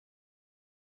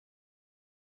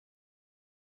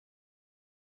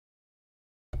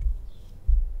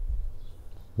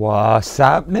What's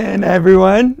happening,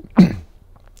 everyone?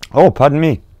 Oh, pardon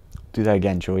me. Do that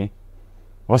again, shall we?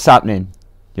 What's happening?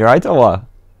 You right or what?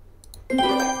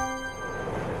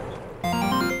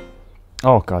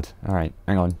 Oh, God. Alright,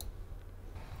 hang on.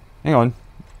 Hang on.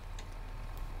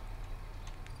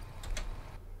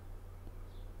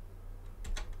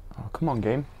 Oh, come on,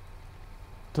 game.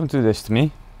 Don't do this to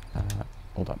me.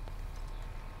 Hold up.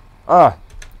 Ah!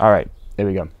 Alright, there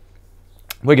we go.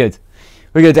 We're good.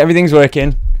 We're good. Everything's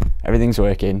working. Everything's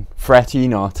working. Fretty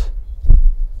not.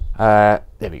 There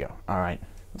we go. Alright.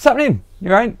 What's happening?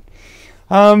 You right?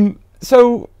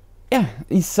 So, yeah.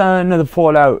 It's another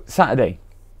Fallout Saturday.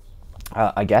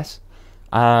 I guess.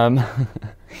 Miguel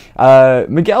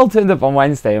turned up on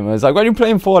Wednesday and was like, when are you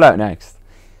playing Fallout next?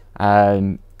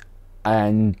 And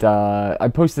I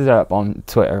posted it up on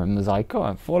Twitter and was like,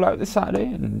 oh, Fallout this Saturday,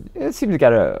 and it seemed to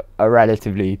get a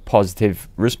relatively positive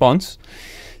response.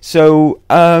 So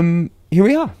here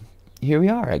we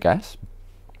are, I guess,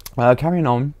 carrying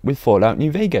on with Fallout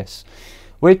New Vegas,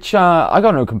 which I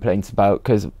got no complaints about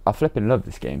because I flipping love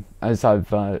this game, as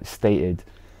I've stated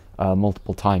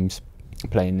multiple times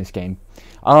playing this game.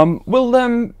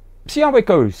 We'll see how it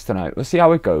goes tonight. We'll see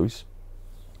how it goes.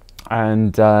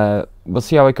 And we'll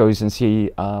see how it goes and see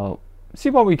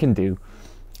what we can do,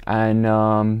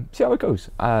 and see how it goes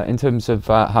in terms of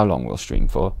how long we'll stream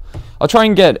for. I'll try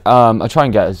and get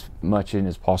as much in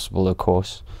as possible, of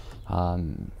course. A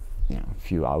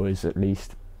few hours at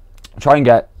least. Try and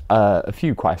get a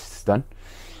few quests done,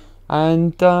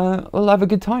 and we'll have a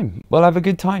good time. We'll have a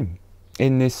good time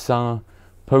in this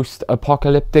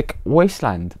post-apocalyptic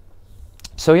wasteland.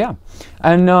 So yeah,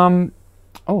 and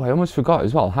oh, I almost forgot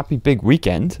as well. Happy big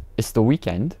weekend. It's the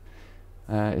weekend.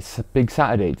 It's a big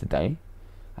Saturday today.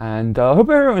 And I hope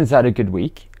everyone's had a good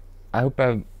week. I hope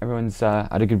everyone's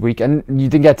had a good week. And you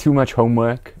didn't get too much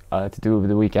homework to do over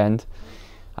the weekend.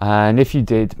 And if you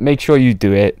did, make sure you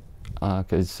do it.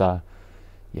 Because,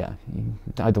 yeah,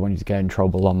 I don't want you to get in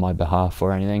trouble on my behalf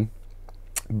or anything.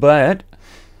 But,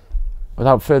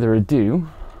 without further ado,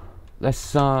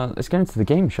 let's get into the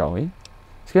game, shall we?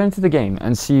 Let's get into the game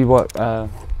and see what where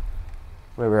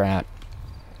we're at.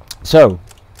 So,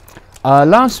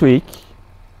 last week,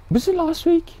 was it last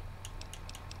week?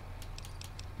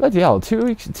 Bloody hell,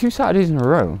 2 Saturdays in a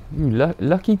row. You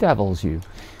lucky devils, you.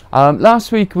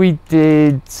 Last week we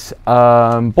did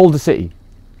Boulder City,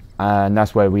 and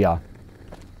that's where we are,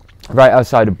 right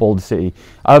outside of Boulder City.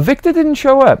 Victor didn't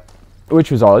show up,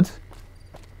 which was odd.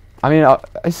 I mean,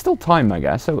 it's still time, I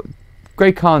guess. So,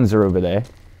 Great Khans are over there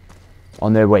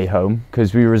on their way home,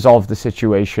 because we resolved the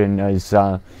situation as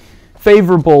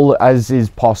favourable as is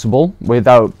possible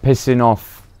without pissing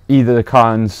off either the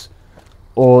Khans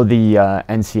or the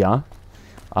NCR.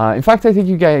 In fact, I think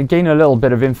you gain a little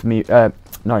bit of infamy,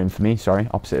 not infamy, sorry,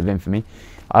 opposite of infamy.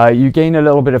 You gain a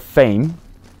little bit of fame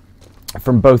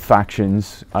from both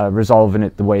factions resolving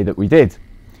it the way that we did,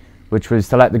 which was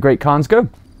to let the Great Khans go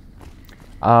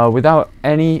without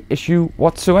any issue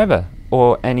whatsoever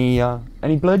or any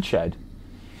bloodshed.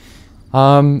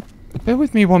 Bear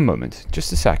with me one moment,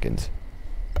 just a second.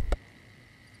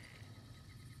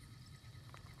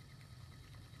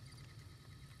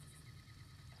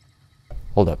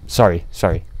 Hold up, sorry.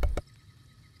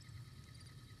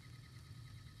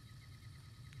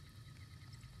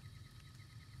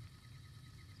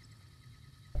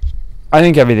 I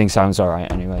think everything sounds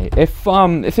alright anyway. If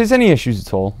there's any issues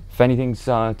at all, if anything's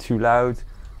too loud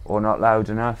or not loud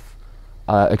enough,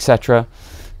 etc.,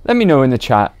 let me know in the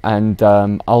chat, and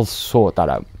I'll sort that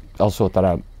out.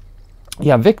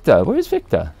 Yeah, Victor. Where's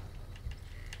Victor?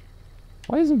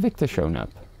 Why isn't Victor showing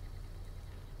up?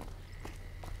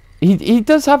 He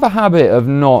does have a habit of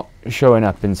not showing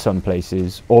up in some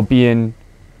places, or being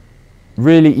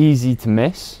really easy to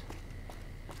miss.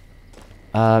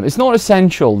 It's not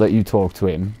essential that you talk to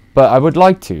him, but I would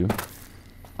like to.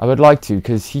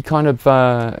 Because he kind of,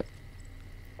 I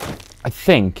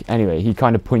think, anyway, he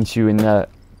kind of points you in the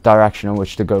direction in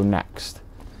which to go next.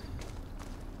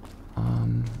 I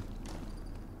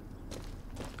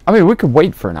mean, we could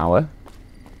wait for an hour.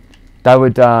 That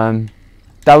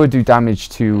would do damage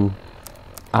to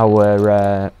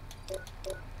our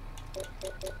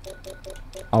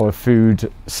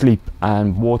food, sleep,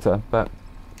 and water, but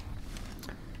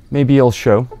maybe he'll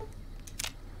show.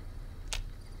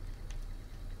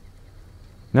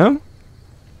 No?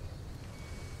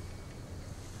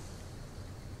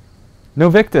 No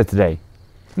Victor today.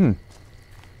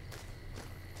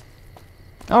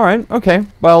 Alright, okay.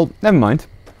 Well, never mind.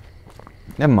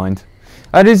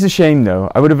 That is a shame,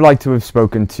 though. I would have liked to have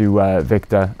spoken to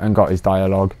Victor and got his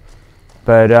dialogue.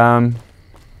 But,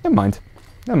 never mind.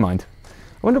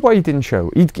 wonder why he didn't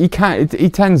show. He can't. He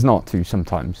tends not to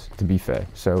sometimes, to be fair.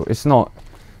 So it's not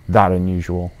that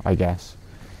unusual, I guess.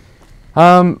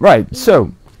 Right.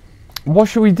 So, what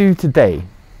should we do today?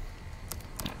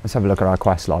 Let's have a look at our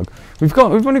quest log. We've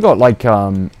only got like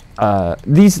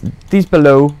these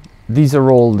below. These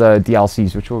are all the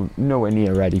DLCs, which we're nowhere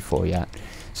near ready for yet.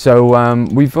 So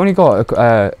we've only got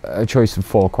a choice of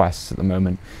 4 quests at the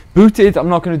moment. Booted, I'm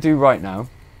not going to do right now.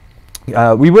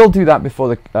 We will do that before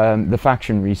the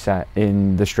faction reset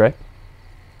in the strip.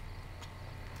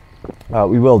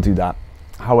 We will do that.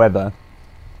 However,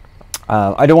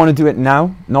 I don't want to do it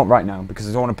now, not right now, because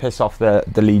I don't want to piss off the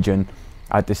Legion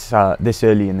at this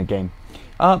early in the game.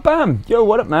 Bam, yo,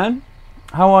 what up, man?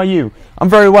 How are you? I'm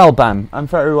very well, Bam. I'm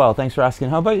very well. Thanks for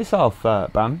asking. How about yourself,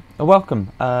 Bam? Welcome.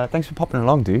 Thanks for popping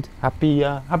along, dude.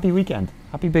 Happy weekend.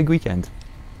 Happy big weekend.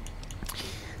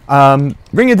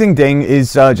 Ring-a-ding-ding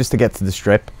is just to get to the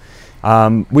strip.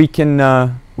 We can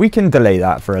delay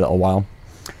that for a little while.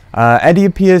 Eddie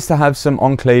appears to have some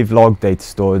Enclave log data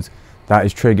stored that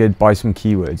is triggered by some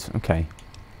keywords. Okay.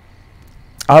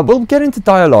 We'll get into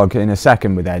dialogue in a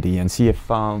second with Eddie and see if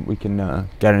we can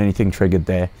get anything triggered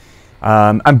there.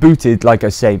 And booted, like I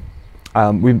say,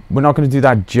 we're not going to do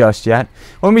that just yet.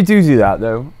 When we do that,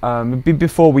 though, it'll be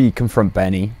before we confront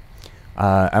Benny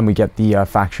and we get the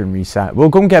faction reset. We'll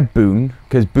go and get Boone,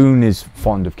 because Boone is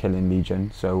fond of killing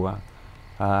Legion. So,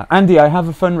 Andy, I have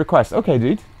a fun request. Okay,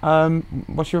 dude.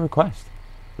 What's your request?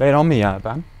 Lay it on me,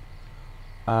 Bam.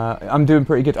 I'm doing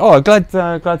pretty good. Oh, glad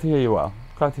to hear you well.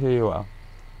 Glad to hear you well.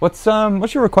 What's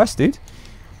your request, dude?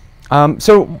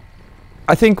 So,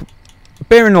 I think,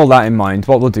 bearing all that in mind,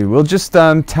 what we'll do, we'll just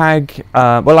tag,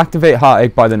 we'll activate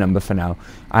Heartache by the number for now,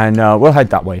 and we'll head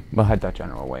that way. We'll head that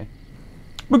general way.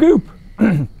 Magoop!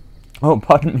 Oh,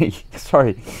 pardon me.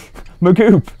 Sorry.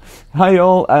 Magoop! Hi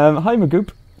all. Hi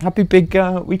Magoop. Happy big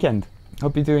weekend.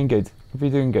 Hope you're doing good. Hope you're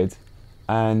doing good.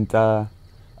 And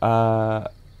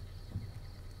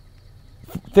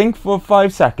think for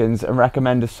 5 seconds and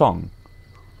recommend a song.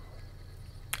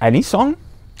 Any song?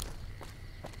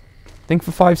 Think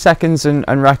for 5 seconds and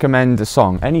recommend a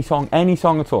song. Any song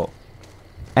at all.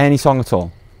 Any song at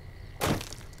all.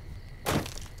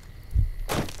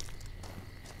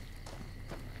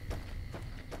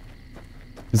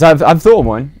 So I've thought of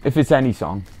one, if it's any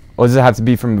song. Or does it have to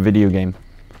be from a video game?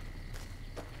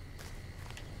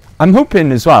 I'm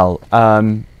hoping as well,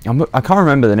 I can't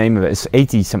remember the name of it, it's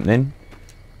 80 something.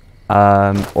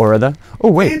 Or other.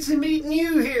 Oh wait. Fancy meeting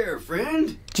you here,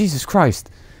 friend. Jesus Christ.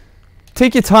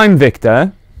 Take your time,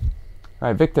 Victor.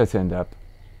 Right, Victor turned up.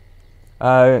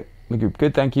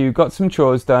 Good, thank you. Got some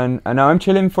chores done, and now I'm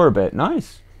chilling for a bit.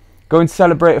 Nice. Going to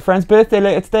celebrate a friend's birthday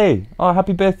later today. Oh,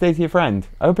 happy birthday to your friend.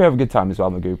 I hope you have a good time as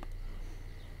well, Magoop.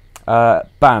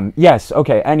 Bam. Yes,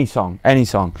 okay, any song. Any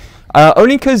song.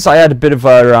 Only because I had a bit of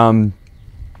a...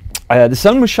 the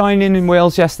sun was shining in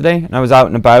Wales yesterday, and I was out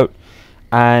and about.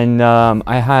 And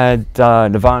I had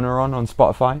Nirvana on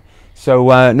Spotify.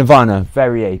 So, Nirvana,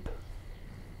 Very Ape.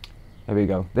 There we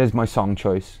go. There's my song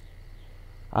choice.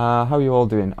 How are you all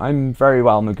doing? I'm very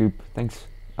well, Magoop. Thanks.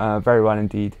 Very well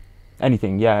indeed.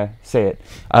 Anything, yeah, say it.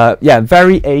 Yeah,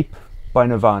 Very Ape by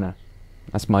Nirvana.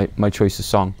 That's my choice of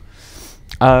song.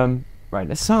 Right,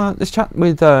 let's chat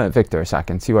with Victor a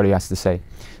second, see what he has to say.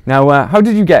 Now, how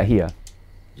did you get here?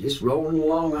 Just rolling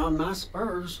along on my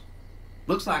spurs.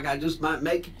 Looks like I just might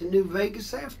make it to New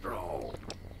Vegas after all.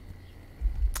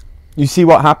 You see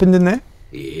what happened in there?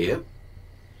 Yep.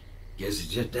 Guess it's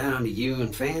just down to you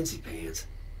and Fancy Pants.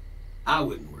 I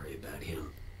wouldn't worry about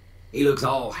him. He looks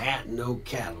all hat and no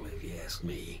cattle, if you ask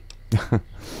me.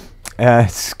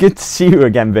 It's good to see you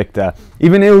again, Victor.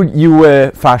 Even though you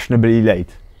were fashionably late,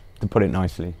 to put it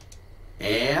nicely.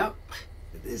 Yep.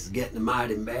 But this is getting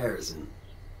mighty embarrassing.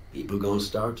 People gonna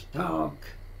start to talk.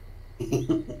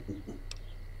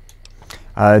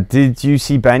 Did you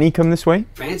see Benny come this way?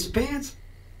 Fancy Pants?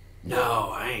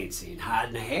 No, I ain't seen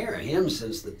hiding a hair of him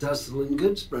since the tussle in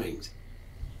Good Springs.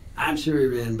 I'm sure he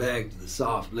ran back to the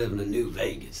soft living of New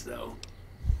Vegas, though.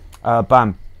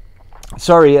 Bam.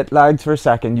 Sorry, it lagged for a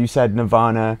second. You said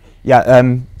Nirvana. Yeah,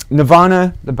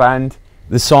 Nirvana, the band,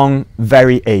 the song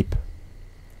Very Ape.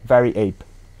 Very Ape.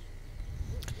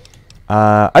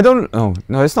 I don't... Oh,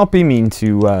 no, let's not be mean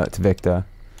to Victor.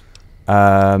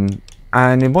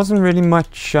 And it wasn't really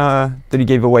much that he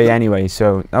gave away anyway,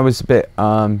 so that was a bit...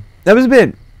 that was a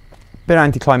bit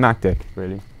anticlimactic,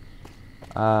 really.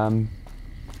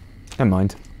 Never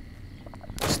mind.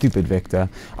 Stupid Victor.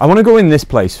 I want to go in this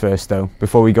place first, though,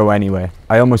 before we go anywhere.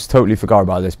 I almost totally forgot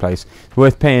about this place. It's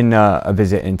worth paying a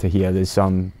visit into here. There's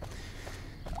some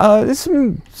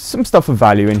stuff of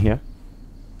value in here.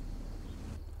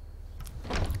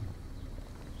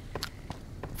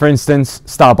 For instance,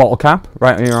 Star Bottle Cap,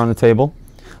 right here on the table.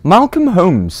 Malcolm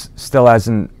Holmes still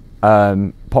hasn't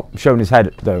shown his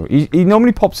head, though. He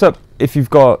normally pops up if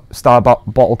you've got Star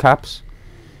Bottle Caps.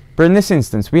 But in this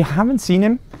instance, we haven't seen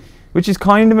him, which is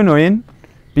kind of annoying,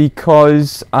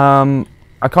 because I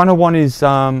kind of want his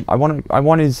I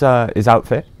want his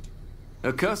outfit.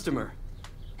 A customer.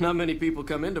 Not many people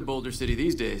come into Boulder City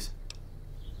these days.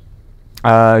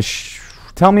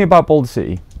 Tell me about Boulder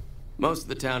City. Most of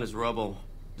the town is rubble,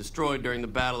 destroyed during the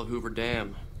Battle of Hoover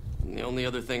Dam. And the only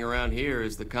other thing around here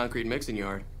is the concrete mixing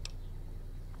yard.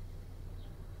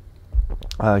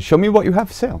 Show me what you have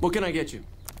for sale. What can I get you?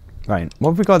 Right,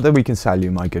 what have we got that we can sell you,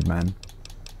 my good man?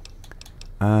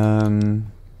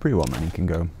 Pretty well money can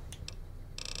go.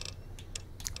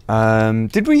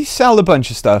 Did we sell a bunch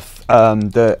of stuff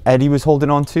that Eddie was holding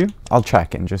on to? I'll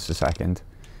check in just a second.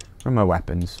 Where are my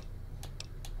weapons?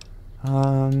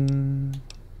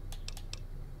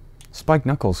 Spike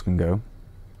Knuckles can go.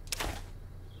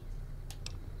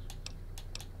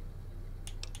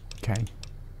 Okay.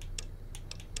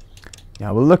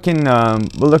 Yeah, we'll look in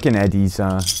Eddie's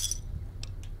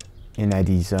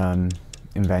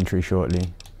inventory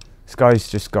shortly. This guy's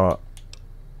just got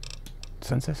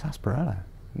Sunset Sarsaparilla.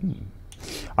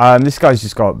 This guy's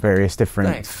just got various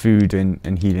different food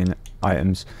and healing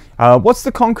items. What's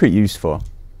the concrete used for?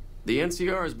 The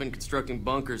NCR has been constructing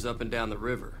bunkers up and down the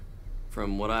river.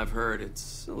 From what I've heard,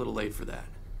 it's a little late for that.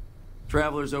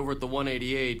 Travelers over at the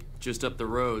 188, just up the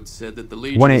road, said that the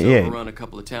Legion's overrun a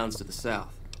couple of towns to the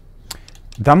south.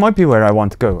 That might be where I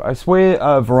want to go. I swear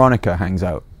Veronica hangs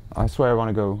out. I swear I want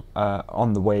to go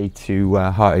on the way to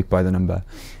Heartache by the Number.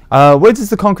 Where does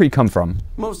the concrete come from?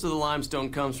 Most of the limestone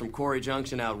comes from Quarry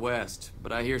Junction out west,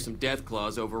 but I hear some death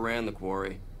claws overran the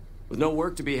quarry. With no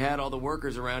work to be had, all the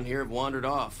workers around here have wandered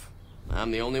off.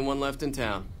 I'm the only one left in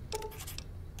town.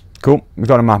 Cool. We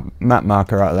got a map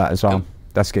marker out of that as well.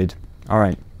 That's good. All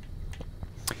right.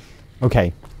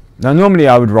 Okay. Now, normally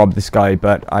I would rob this guy,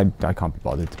 but I can't be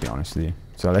bothered, to be honest with you.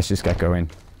 So let's just get going.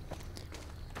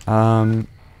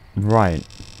 Right.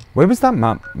 Where was that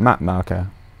map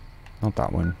marker? Not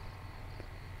that one.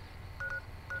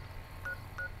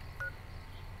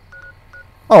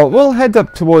 Oh, we'll head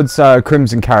up towards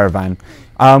Crimson Caravan.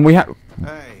 We have.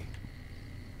 Hey.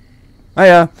 Oh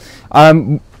yeah.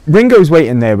 Ringo's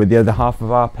waiting there with the other half of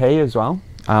our pay as well,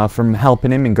 from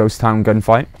helping him in Ghost Town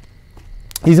gunfight.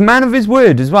 He's a man of his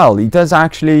word as well. He does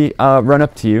actually run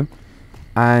up to you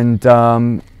and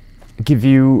give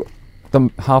you the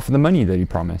half of the money that he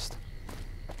promised.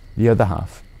 The other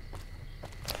half.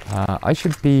 I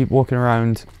should be walking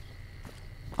around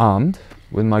armed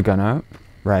with my gun out,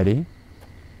 ready.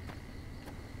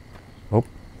 Oh,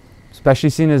 especially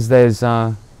seeing as there's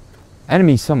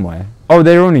enemies somewhere. Oh,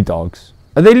 they're only dogs.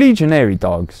 Are they legionary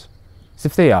dogs? As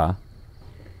if they are.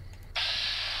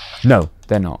 No,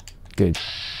 they're not. Good.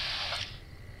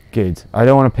 Good. I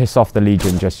don't want to piss off the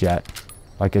Legion just yet,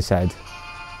 like I said.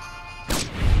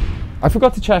 I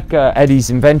forgot to check Eddie's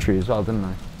inventory as well, didn't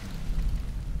I?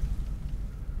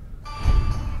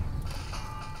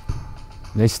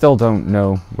 They still don't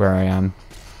know where I am.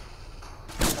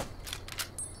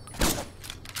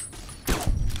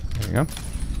 There we go.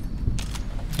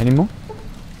 Any more?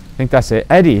 I think that's it.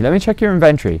 Eddie, let me check your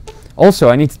inventory. Also,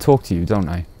 I need to talk to you, don't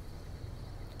I?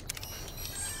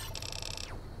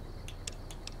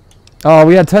 Oh,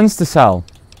 we had tons to sell.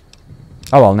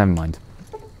 Oh well, never mind.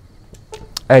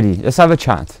 Eddie, let's have a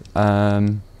chat.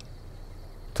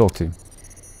 Talk to.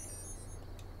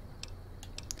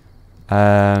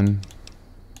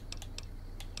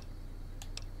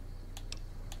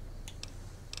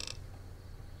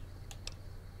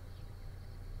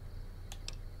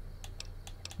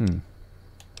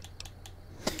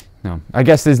 No, I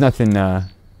guess there's nothing.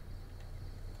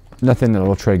 Nothing that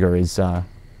will trigger his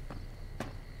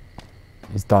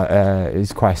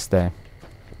quest there.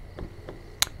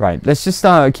 Right, let's just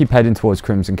keep heading towards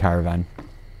Crimson Caravan.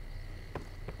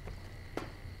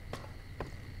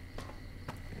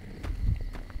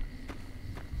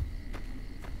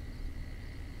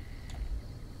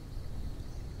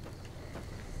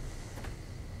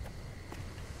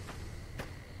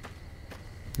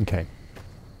 Okay.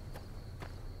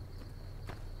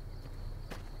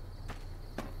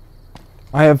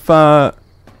 I have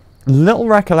little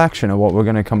recollection of what we're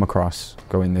going to come across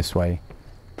going this way,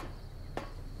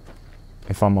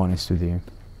 if I'm honest with you.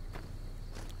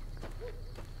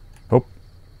 Oh.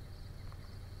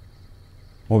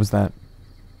 What was that?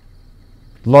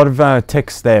 A lot of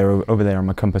ticks there over there on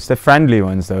my compass. They're friendly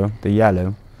ones though. They're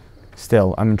yellow.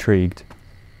 Still, I'm intrigued.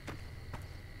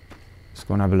 Let's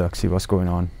go and have a look, see what's going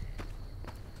on.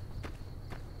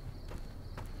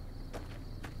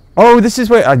 Oh, this is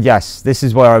where... yes, this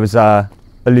is where I was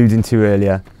alluding to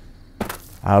earlier.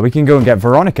 We can go and get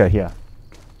Veronica here.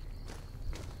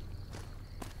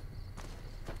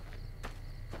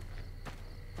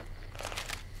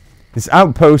 This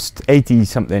outpost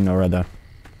 80-something or other.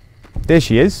 There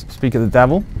she is. Speak of the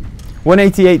devil.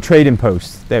 188 trading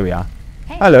post. There we are.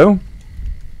 Hey. Hello.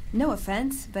 No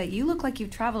offense, but you look like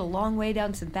you've traveled a long way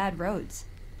down some bad roads.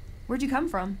 Where'd you come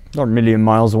from? Not a million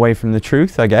miles away from the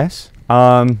truth, I guess.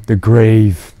 The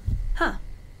grave. Huh.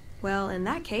 Well, in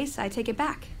that case, I take it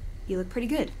back. You look pretty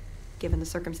good, given the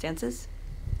circumstances.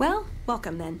 Well,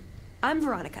 welcome then. I'm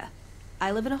Veronica.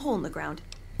 I live in a hole in the ground.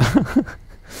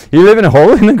 You live in a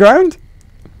hole in the ground?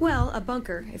 Well, a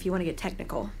bunker, if you want to get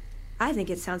technical. I think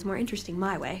it sounds more interesting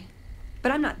my way.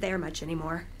 But I'm not there much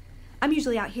anymore. I'm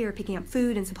usually out here picking up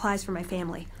food and supplies for my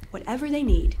family. Whatever they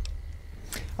need.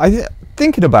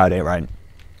 Thinking about it, right?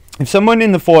 If someone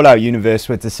in the Fallout universe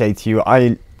were to say to you,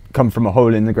 I come from a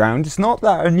hole in the ground, it's not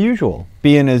that unusual.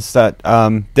 Being as that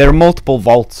there are multiple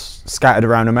vaults scattered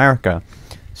around America.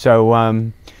 So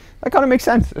that kind of makes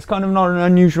sense. It's kind of not an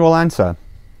unusual answer.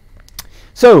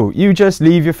 So, you just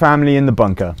leave your family in the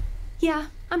bunker? Yeah,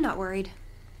 I'm not worried.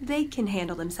 They can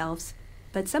handle themselves.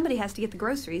 But somebody has to get the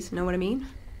groceries, know what I mean?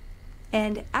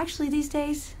 And actually these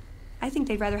days, I think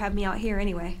they'd rather have me out here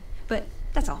anyway. But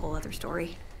that's a whole other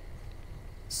story.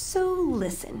 So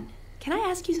listen, can I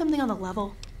ask you something on the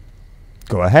level?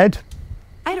 Go ahead.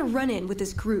 I had a run-in with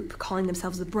this group calling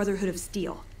themselves the Brotherhood of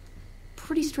Steel.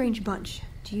 Pretty strange bunch.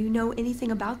 Do you know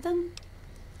anything about them?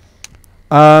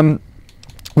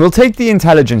 We'll take the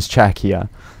intelligence check here.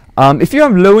 If you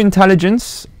have low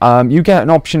intelligence, you get an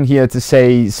option here to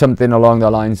say something along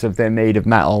the lines of they're made of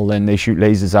metal and they shoot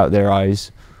lasers out their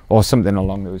eyes, or something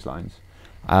along those lines.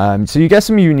 So you get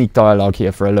some unique dialogue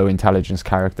here for a low intelligence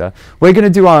character. We're going to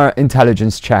do our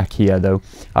intelligence check here, though.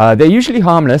 They're usually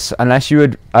harmless unless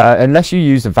you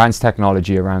use advanced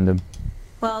technology around them.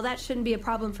 Well, that shouldn't be a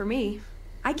problem for me.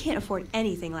 I can't afford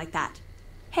anything like that.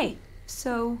 Hey,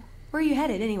 so where are you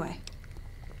headed anyway?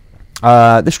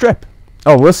 The Strip.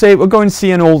 Oh, we'll say we're going to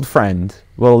see an old friend.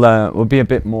 We'll be a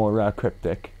bit more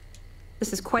cryptic.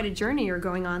 This is quite a journey you're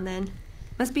going on then.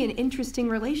 Must be an interesting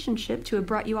relationship to have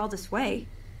brought you all this way.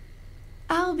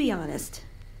 I'll be honest.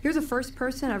 You're the first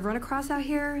person I've run across out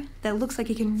here that looks like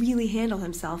he can really handle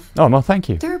himself. Oh, well, thank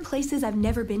you. There are places I've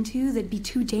never been to that'd be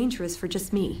too dangerous for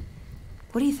just me.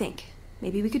 What do you think?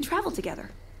 Maybe we could travel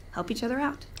together. Help each other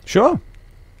out. Sure.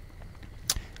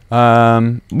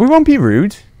 We won't be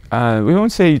rude. We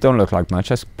won't say you don't look like much.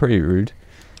 That's pretty rude.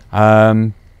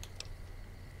 Where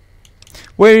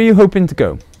are you hoping to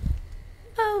go?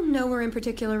 Oh, nowhere in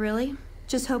particular, really.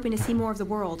 Just hoping to see more of the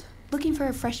world. Looking for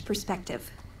a fresh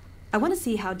perspective. I want to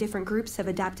see how different groups have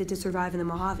adapted to survive in the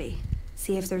Mojave.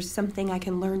 See if there's something I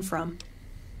can learn from.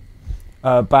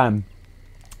 Bam.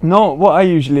 Not what I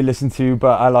usually listen to,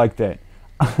 but I liked it.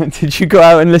 Did you go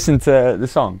out and listen to the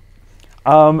song?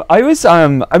 I was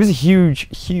a huge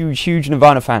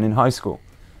Nirvana fan in high school.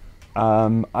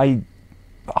 I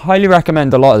highly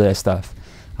recommend a lot of their stuff.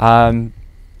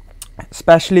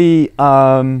 Especially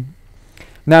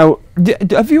now,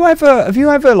 have you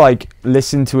ever like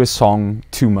listened to a song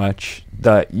too much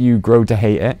that you grow to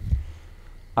hate it?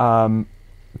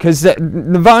 Because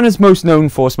Nirvana's most known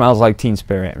for "Smells Like Teen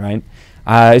Spirit," right?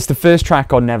 It's the first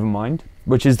track on Nevermind,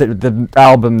 which is the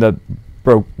album that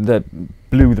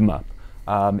blew them up.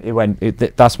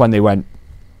 That's when they went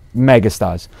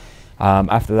megastars.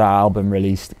 After that album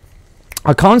released,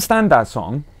 I can't stand that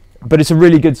song, but it's a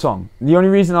really good song. The only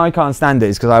reason I can't stand it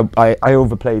is because I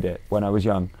overplayed it when I was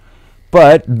young.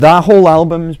 But that whole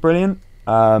album is brilliant.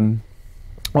 And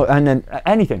then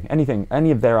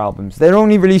any of their albums. They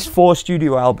only released 4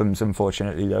 studio albums,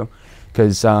 unfortunately, though,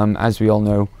 because as we all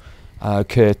know,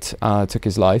 Kurt took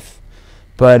his life.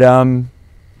 But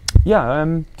yeah,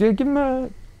 give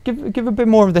him give a bit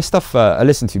more of their stuff a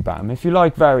listen to, Bam. If you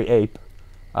like Very Ape,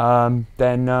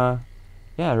 then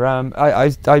yeah,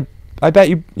 I bet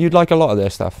you'd like a lot of their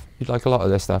stuff. You'd like a lot of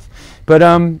their stuff. But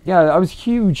yeah, I was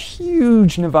huge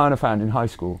Nirvana fan in high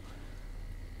school.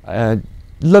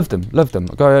 Loved them.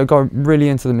 Got really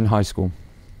into them in high school.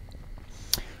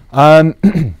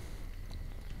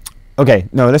 Okay,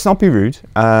 no, let's not be rude.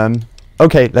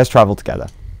 Okay, let's travel together.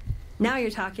 Now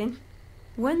you're talking.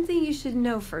 One thing you should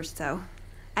know first, though.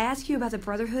 I ask you about the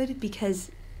Brotherhood because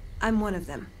I'm one of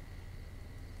them.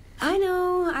 I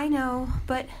know,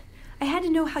 but I had to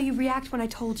know how you react when I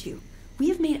told you. We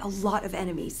have made a lot of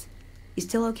enemies. You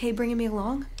still okay bringing me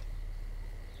along?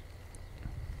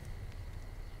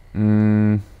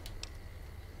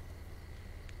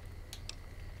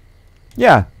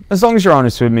 Yeah, as long as you're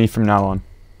honest with me from now on.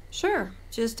 Sure.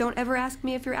 Just don't ever ask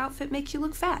me if your outfit makes you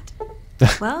look fat.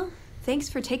 Well, thanks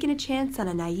for taking a chance on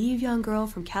a naive young girl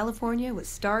from California with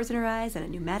stars in her eyes and a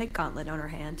pneumatic gauntlet on her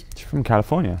hand. She's from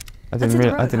California. I That's didn't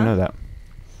hit the road, know huh? that.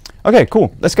 Okay,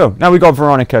 cool. Let's go. Now we got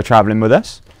Veronica traveling with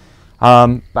us.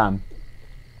 Bam.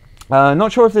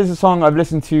 Not sure if there's a song I've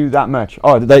listened to that much.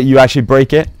 Oh, that you actually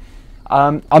break it.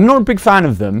 I'm not a big fan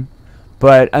of them,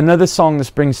 but another song that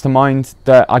springs to mind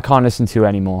that I can't listen to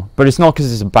anymore. But it's not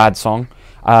because it's a bad song.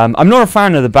 I'm not a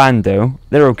fan of the band though.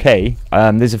 They're okay.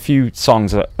 There's a few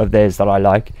songs of theirs that I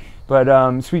like.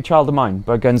 But Sweet Child of Mine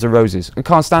by Guns N' Roses. I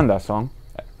can't stand that song.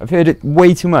 I've heard it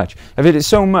way too much. I've heard it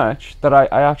so much that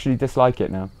I actually dislike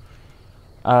it now.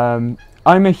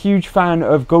 I'm a huge fan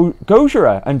of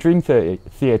Gojira and Dream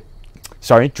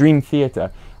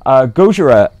Theater.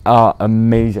 Gojira are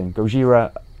amazing.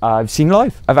 Gojira, I've seen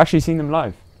live. I've actually seen them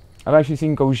live. I've actually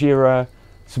seen Gojira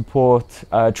support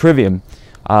Trivium.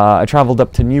 I travelled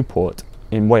up to Newport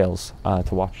in Wales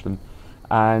to watch them.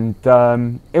 And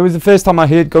it was the first time I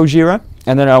heard Gojira.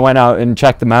 And then I went out and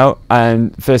checked them out.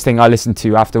 And first thing I listened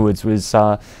to afterwards was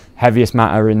Heaviest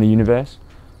Matter in the Universe,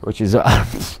 which is...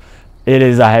 It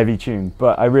is a heavy tune,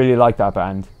 but I really like that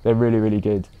band. They're really, really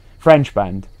good. French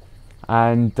band.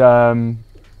 And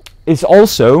it's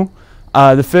also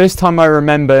the first time I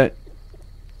remember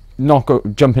not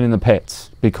jumping in the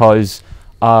pits, because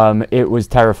it was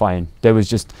terrifying. There was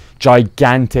just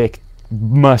gigantic,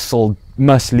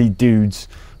 muscly dudes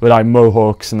with like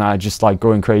mohawks and that, just like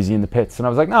going crazy in the pits. And I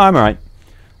was like, no, I'm alright.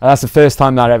 And that's the first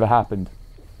time that ever happened.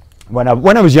 When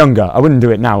I was younger. I wouldn't do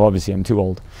it now, obviously, I'm too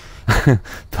old.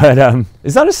 But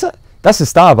is that that's a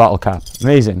star battle cap?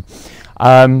 Amazing.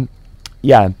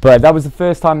 Yeah, but that was the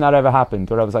first time that ever happened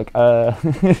where I was like,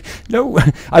 no.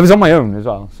 I was on my own as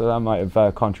well, so that might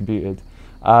have contributed.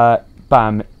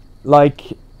 Bam, like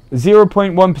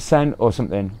 0.1% or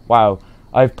something. Wow.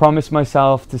 I've promised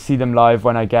myself to see them live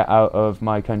when I get out of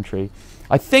my country.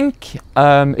 I think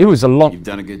it was a long... You've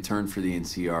done a good turn for the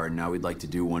NCR, and now we'd like to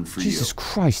do one for you. Jesus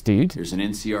Christ, dude. There's an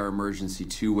NCR emergency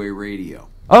two-way radio.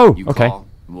 Oh, you okay. call,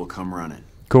 and we'll come running.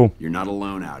 Cool. You're not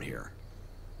alone out here.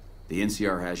 The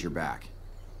NCR has your back.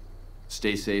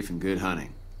 Stay safe and good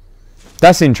hunting.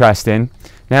 That's interesting.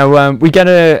 Now, we get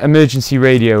an emergency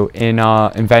radio in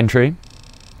our inventory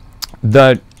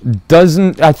that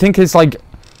doesn't... I think it's like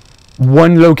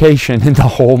one location in the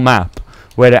whole map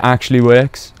where it actually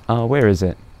works. Where is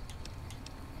it?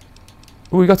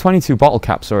 Oh, we got 22 bottle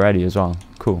caps already as well.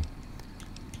 Cool.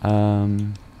 Where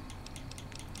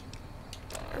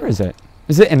is it?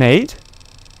 Is it an aid?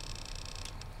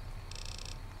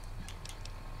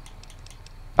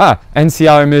 Ah,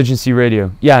 NCR emergency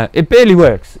radio. Yeah, it barely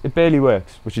works. It barely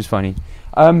works, which is funny.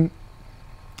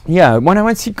 Yeah, when I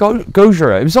went to see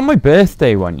Gojira, it was on my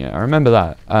birthday one year. I remember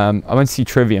that. I went to see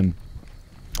Trivium.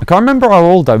 I can't remember how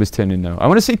old I was turning though. I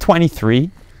want to say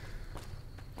 23.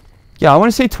 Yeah, I want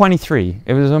to say 23.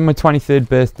 It was on my 23rd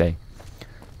birthday.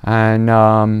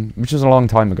 And, which was a long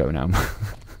time ago now.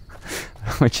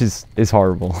 Which is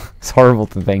horrible. It's horrible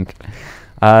to think.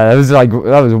 That was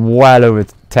well over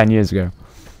 10 years ago.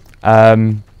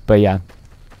 But yeah.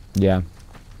 Yeah.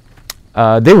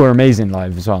 They were amazing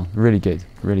live as well. Really good.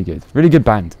 Really good. Really good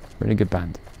band. Really good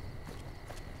band.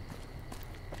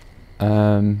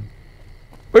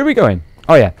 Where are we going?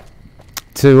 Oh yeah.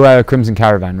 To Crimson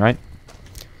Caravan, right?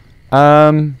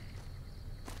 I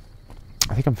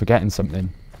think I'm forgetting something.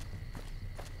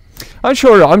 I'm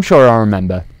sure I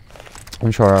remember.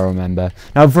 I'm sure I remember.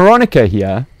 Now Veronica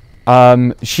here,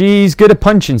 she's good at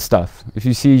punching stuff. If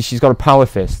you see, she's got a power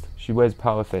fist. She wears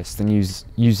power fist and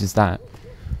uses that.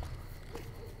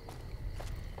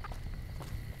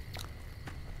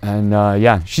 And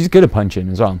yeah, she's good at punching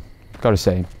as well. Gotta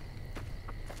say.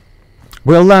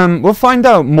 We'll find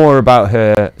out more about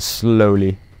her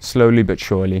slowly but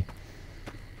surely.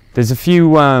 There's a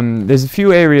few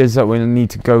areas that we'll need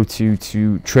to go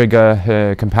to trigger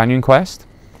her companion quest,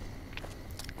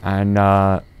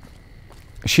 and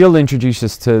she'll introduce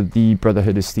us to the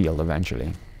Brotherhood of Steel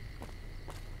eventually.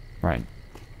 Right.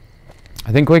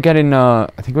 I think we're getting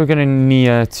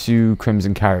near to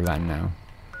Crimson Caravan now.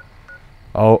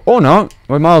 Oh no,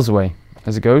 we're miles away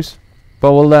as it goes,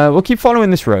 but we'll keep following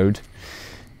this road.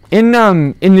 In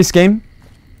this game,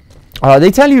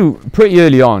 they tell you pretty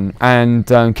early on and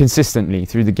consistently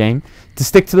through the game to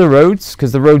stick to the roads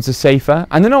because the roads are safer,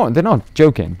 and they're not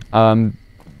joking.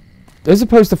 As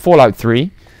opposed to Fallout 3,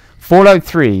 Fallout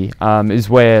 3 is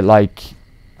where like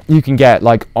you can get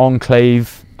like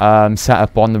enclave set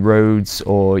up on the roads,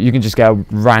 or you can just get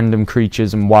random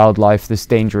creatures and wildlife that's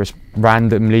dangerous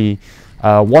randomly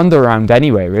wander around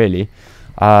anyway. Really,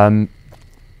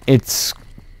 it's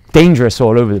dangerous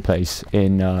all over the place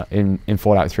in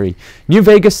Fallout 3. New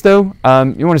Vegas, though,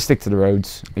 you want to stick to the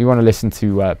roads. You want to listen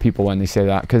to people when they say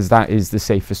that, because that is the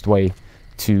safest way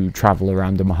to travel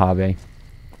around the Mojave.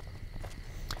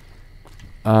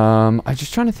 I'm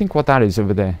just trying to think what that is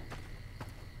over there.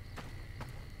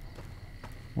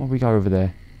 What have we got over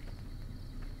there?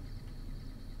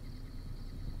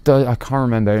 I can't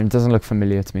remember. It doesn't look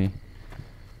familiar to me.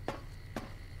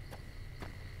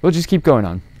 We'll just keep going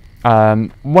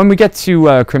on. When we get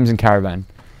to Crimson Caravan,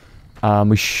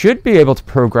 we should be able to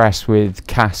progress with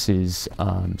Cass's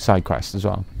side quest as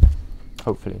well.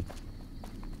 Hopefully.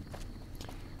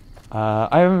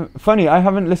 I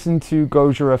haven't listened to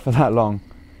Gojira for that long.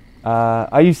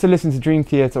 I used to listen to Dream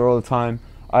Theater all the time.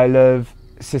 I love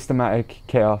Systematic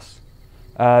Chaos.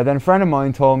 Then a friend of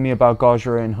mine told me about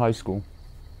Gojira in high school.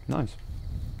 Nice.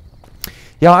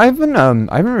 Yeah, I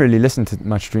haven't really listened to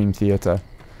much Dream Theater.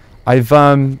 I've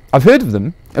heard of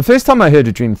them. The first time I heard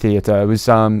of Dream Theater was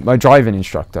my driving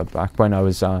instructor back when I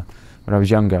was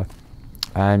younger,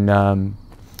 and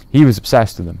he was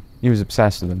obsessed with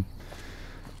them.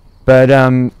 But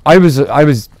I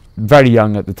was very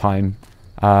young at the time,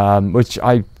 which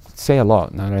I say a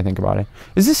lot now that I think about it.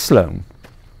 Is this Sloan?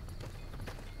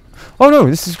 Oh no,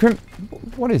 this is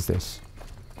What is this?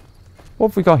 What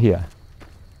have we got here?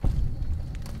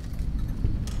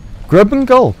 Grub and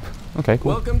Gulp. Okay,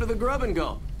 cool. Welcome to the Grub and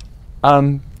Gulp.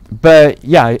 But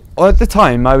yeah, at the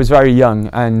time I was very young,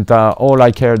 and all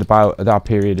I cared about at that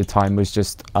period of time was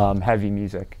just heavy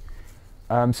music.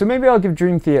 So maybe I'll give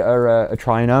Dream Theater a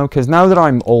try now, because now that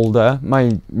I'm older,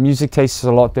 my music taste is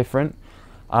a lot different.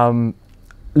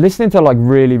 Listening to like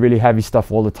really, really heavy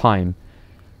stuff all the time,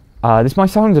 this might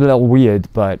sound a little weird,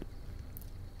 but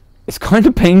it's kind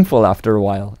of painful after a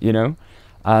while, you know.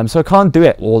 So I can't do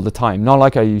it all the time, not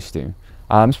like I used to.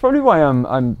 It's probably why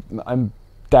I'm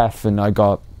deaf, and I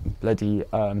got bloody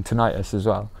tinnitus as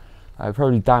well. I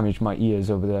probably damaged my ears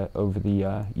over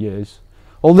the years.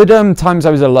 All the times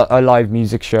I was at a live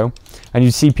music show, and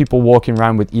you'd see people walking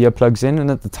around with earplugs in, and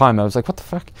at the time I was like, what the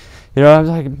fuck? You know, I was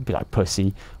like, be like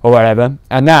pussy or whatever.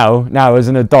 And now as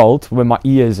an adult, when my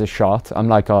ears are shot, I'm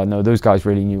like, oh no, those guys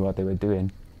really knew what they were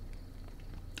doing.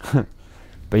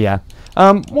 But yeah,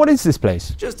 what is this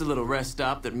place? Just a little rest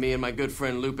stop that me and my good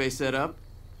friend Lupe set up.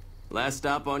 Last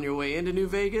stop on your way into New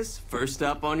Vegas, first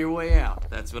stop on your way out.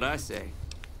 That's what I say.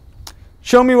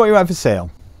 Show me what you have for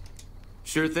sale.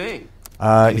 Sure thing.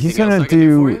 He's gonna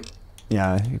do.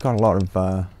 Yeah, he got a lot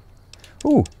of.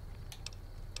 Ooh.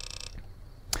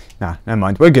 Nah, never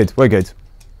mind. We're good.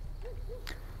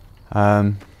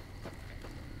 Hello.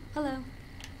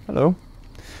 Hello.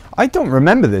 I don't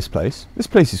remember this place. This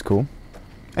place is cool.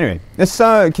 Anyway, let's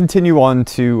continue on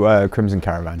to Crimson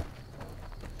Caravan.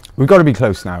 We've got to be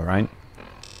close now, right?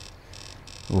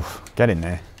 Oof, get in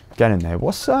there.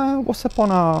 What's up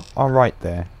on our right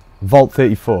there? Vault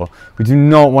 34. We do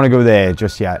not want to go there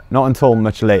just yet. Not until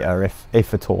much later,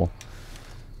 if at all.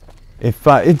 If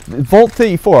Vault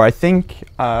 34, I think,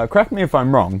 correct me if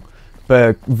I'm wrong,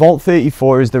 but Vault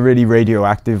 34 is the really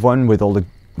radioactive one with all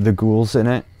the ghouls in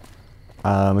it,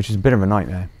 which is a bit of a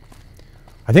nightmare.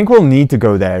 I think we'll need to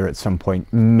go there at some point,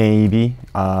 maybe,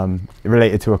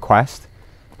 related to a quest.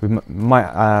 We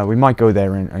might go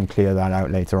there and clear that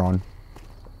out later on.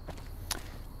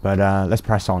 But let's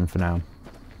press on for now.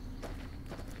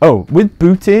 Oh, with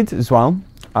Booted as well,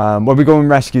 where we go and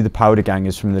rescue the Powder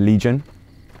Gangers from the Legion,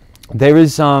 there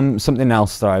is something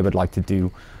else that I would like to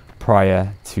do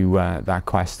prior to that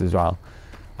quest as well.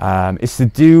 It's to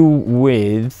do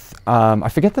with, I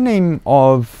forget the name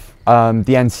of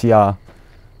the NCR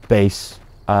base.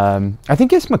 I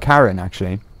think it's McCarran,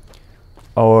 actually.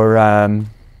 Or,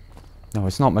 no,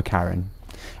 it's not McCarran.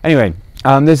 Anyway,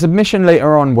 there's a mission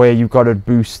later on where you've got to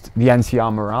boost the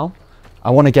NCR morale. I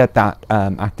want to get that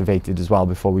activated as well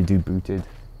before we do Booted,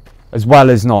 as well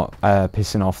as not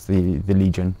pissing off the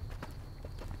Legion.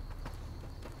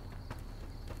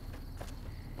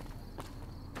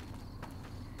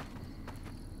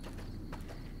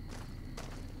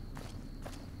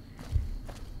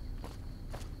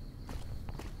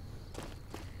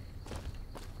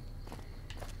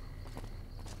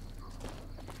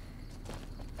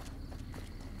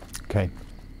 Okay,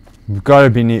 we've got to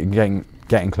be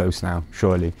getting close now,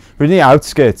 surely. We're in the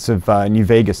outskirts of New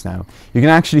Vegas now. You can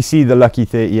actually see the Lucky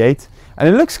 38, and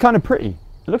it looks kind of pretty.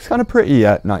 It looks kind of pretty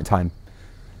at night time.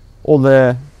 All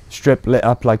the strip lit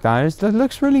up like that. It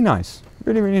looks really nice.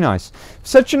 Really, really nice.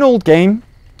 Such an old game,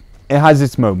 it has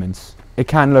its moments. It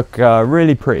can look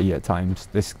really pretty at times,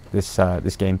 this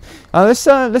game. Let's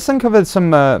uncover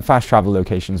some fast travel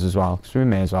locations as well, because we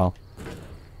may as well.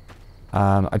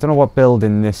 I don't know what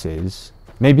building this is.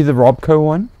 Maybe the Robco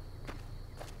one?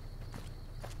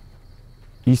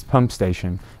 East Pump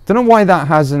Station. Don't know why that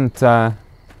hasn't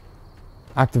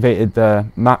activated the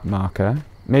map marker.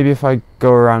 Maybe if I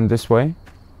go around this way.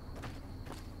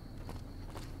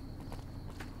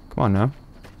 Come on now.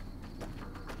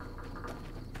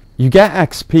 You get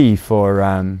XP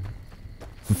for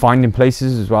finding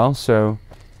places as well, so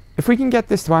if we can get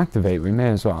this to activate, we may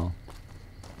as well.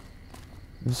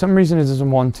 For some reason it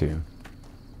doesn't want to.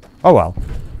 Oh well.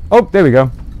 Oh, there we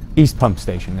go. East Pump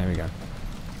Station, there we go.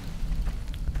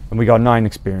 And we got 9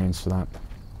 experience for that.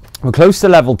 We're close to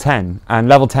level 10, and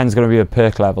level 10 is going to be a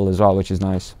perk level as well, which is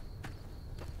nice.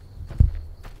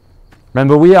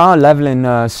 Remember, we are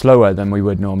leveling slower than we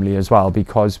would normally as well,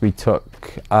 because we took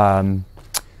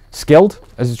skilled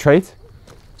as a trait.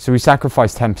 So we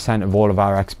sacrificed 10% of all of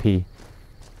our XP.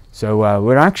 So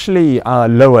we're actually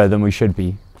lower than we should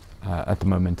be at the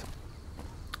moment.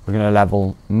 We're going to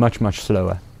level much, much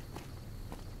slower.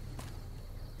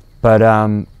 But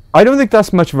I don't think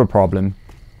that's much of a problem.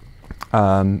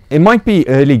 It might be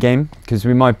early game, because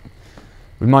we might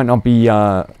not be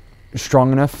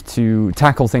strong enough to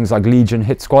tackle things like Legion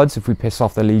hit squads if we piss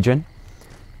off the Legion.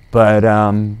 But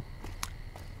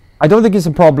I don't think it's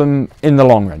a problem in the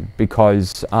long run,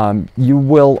 because you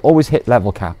will always hit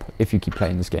level cap if you keep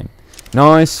playing this game.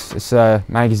 Nice, it's a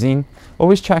magazine.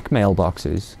 Always check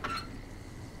mailboxes.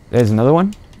 There's another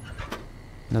one.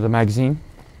 Another magazine.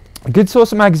 A good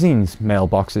source of magazines,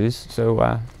 mailboxes. So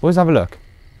always have a look.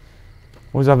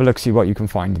 Always have a look, see what you can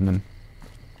find in them.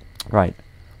 Right.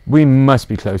 We must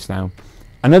be close now.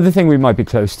 Another thing we might be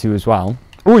close to as well.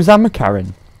 Oh, is that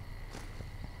McCarran?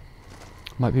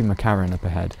 Might be McCarran up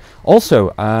ahead. Also,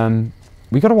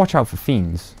 we got to watch out for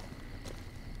fiends.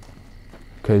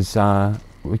 Because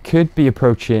we could be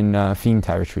approaching fiend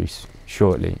territories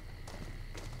shortly.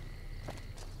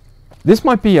 This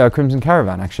might be Crimson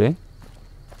Caravan, actually.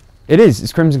 It is.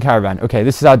 It's Crimson Caravan. Okay,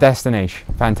 this is our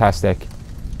destination. Fantastic.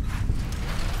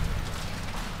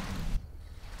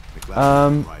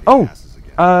 Bam.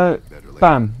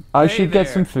 I should get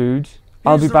some food.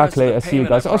 I'll be back later. See you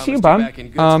guys. I'll see you, Bam.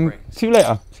 See you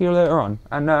later. See you later on.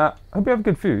 And hope you have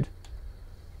good food.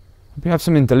 Hope you have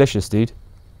something delicious, dude.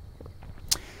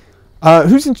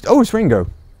 Who's in? Oh, it's Ringo.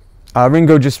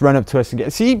 Ringo just ran up to us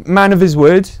and see, man of his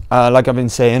word. Like I've been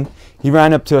saying, he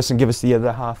ran up to us and gave us the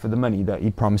other half of the money that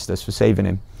he promised us for saving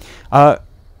him.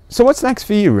 So what's next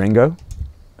for you, Ringo?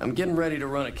 I'm getting ready to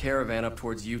run a caravan up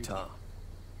towards Utah.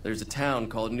 There's a town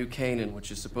called New Canaan, which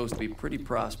is supposed to be pretty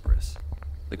prosperous.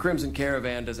 The Crimson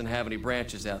Caravan doesn't have any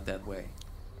branches out that way,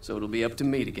 so it'll be up to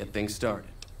me to get things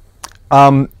started.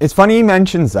 It's funny he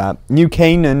mentions that. New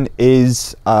Canaan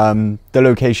is the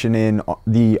location in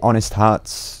the Honest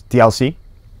Hearts DLC.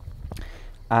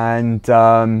 And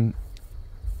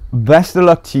best of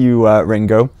luck to you,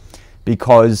 Ringo,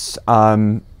 because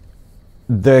the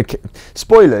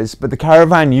spoilers, but the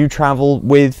caravan you travel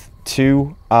with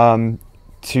to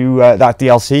that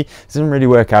DLC doesn't really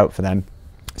work out for them.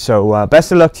 So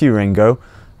best of luck to you, Ringo.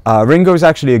 Ringo's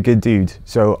actually a good dude,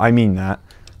 so I mean that.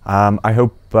 I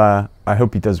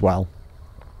hope he does well.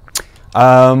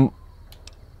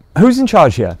 Who's in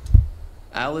charge here?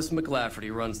 Alice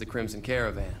McLafferty runs the Crimson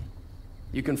Caravan.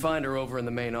 You can find her over in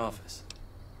the main office.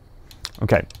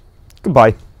 Okay.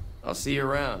 Goodbye. I'll see you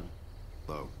around.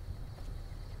 Hello.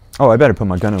 Oh, I better put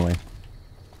my gun away.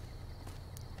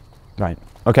 Right.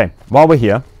 Okay. While we're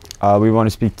here, we want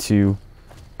to speak to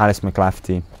Alice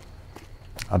McLafferty,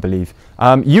 I believe.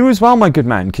 You as well, my good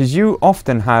man, because you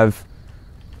often have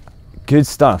good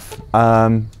stuff.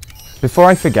 Before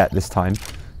I forget this time,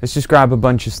 let's just grab a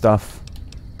bunch of stuff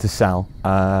to sell.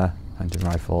 Hunting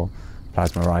rifle,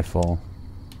 plasma rifle.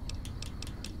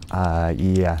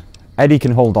 Yeah. Eddie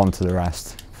can hold on to the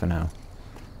rest for now.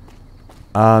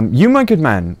 You, my good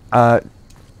man,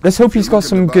 let's hope he's got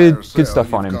some good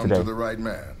stuff on him today. To the right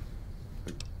man.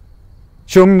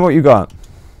 Show me what you got.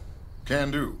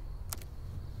 Can do.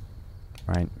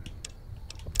 Right.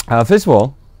 First of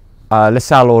all, let's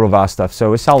sell all of our stuff. So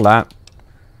we'll sell that.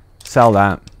 Sell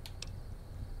that.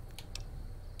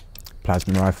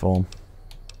 Plasma rifle.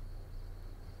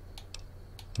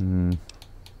 I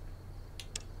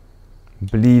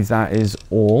believe that is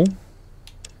all.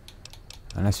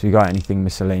 Unless we got anything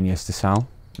miscellaneous to sell.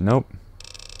 Nope.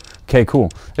 Okay,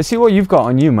 cool. Let's see what you've got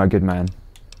on you, my good man.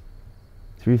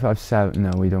 357.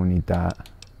 No, we don't need that.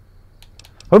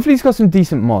 Hopefully he's got some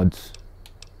decent mods.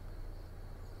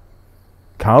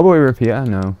 Cowboy repeater?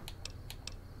 No.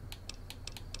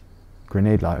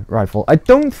 Grenade rifle. I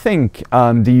don't think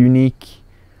the unique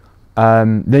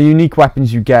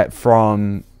weapons you get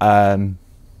from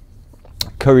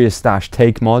Courier Stash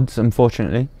take mods,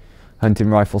 unfortunately. Hunting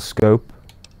rifle scope.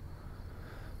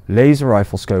 Laser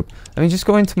rifle scope. Let me just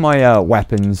go into my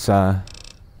weapons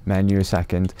menu a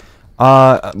second.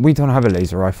 We don't have a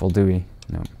laser rifle, do we?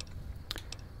 No.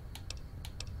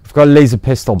 We've got a laser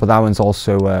pistol, but that one's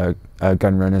also a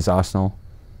gunrunner's arsenal.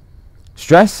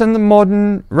 Stress and the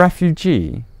modern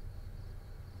refugee.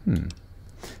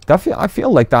 I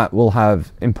feel like that will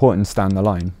have importance down the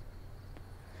line.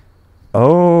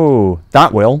 Oh,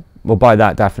 that will. We'll buy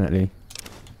that, definitely.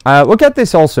 We'll get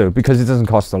this also, because it doesn't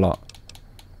cost a lot.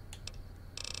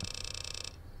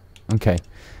 Okay.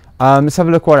 Let's have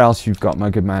a look what else you've got, my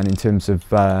good man, in terms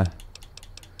of... right,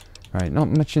 not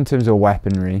much in terms of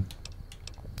weaponry.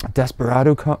 A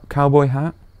Desperado cowboy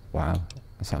hat? Wow,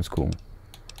 that sounds cool.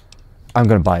 I'm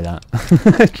going to buy that.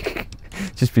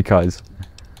 Just because.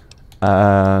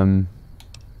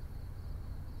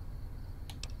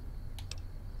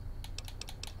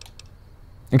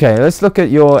 Okay, let's look at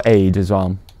your aid as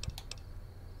well.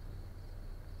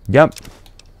 Yep.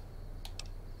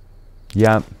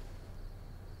 Yep.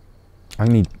 I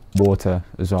need water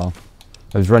as well.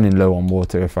 I was running low on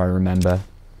water, if I remember.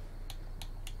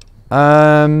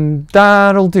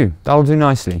 That'll do. That'll do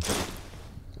nicely.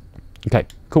 Okay,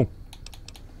 cool.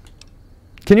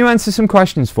 Can you answer some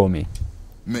questions for me?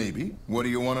 Maybe. What do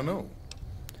you want to know?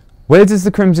 Where does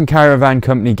the Crimson Caravan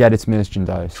Company get its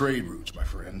merchandise? Trade routes, my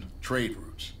friend. Trade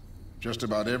routes. Just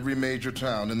about every major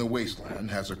town in the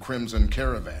wasteland has a Crimson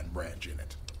Caravan branch in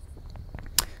it.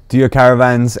 Do your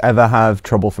caravans ever have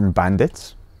trouble from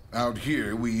bandits? Out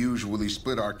here, we usually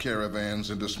split our caravans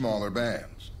into smaller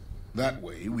bands. That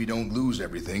way, we don't lose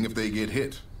everything if they get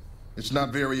hit. It's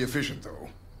not very efficient, though.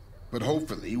 But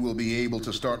hopefully, we'll be able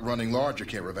to start running larger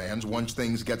caravans once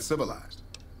things get civilized.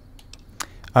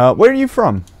 Where are you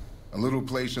from? A little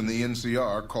place in the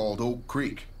NCR called Oak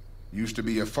Creek. Used to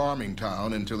be a farming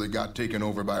town until it got taken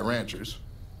over by ranchers.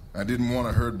 I didn't want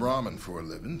to herd Brahmin for a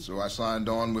living, so I signed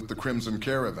on with the Crimson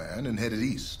Caravan and headed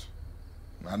east.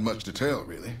 Not much to tell,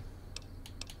 really.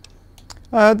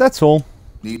 That's all.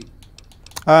 Neat.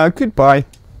 Goodbye.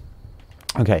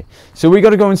 Okay, so we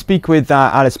got to go and speak with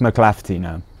Alice McLafferty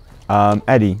now.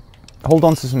 Eddie, hold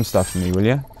on to some stuff for me, will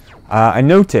you? I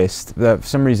noticed that for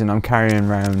some reason I'm carrying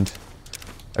around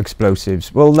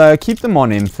explosives. We'll keep them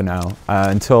on him for now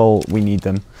until we need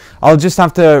them. I'll just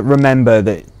have to remember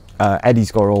that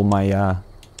Eddie's got all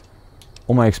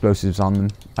my explosives on them,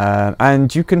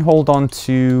 and you can hold on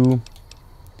to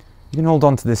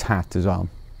this hat as well.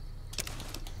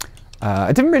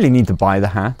 I didn't really need to buy the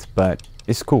hat, but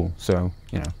it's cool, so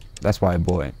you know that's why I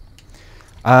bought it.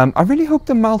 I really hope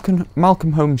that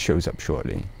Malcolm Holmes shows up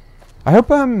shortly. I hope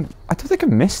I don't think I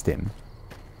missed him.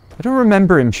 I don't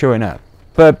remember him showing up.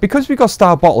 But because we got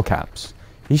star bottle caps,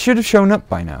 he should have shown up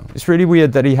by now. It's really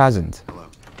weird that he hasn't.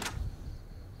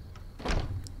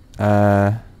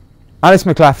 Alice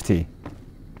McLafferty.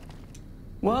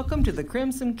 Welcome to the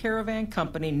Crimson Caravan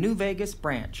Company New Vegas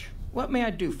branch. What may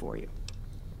I do for you?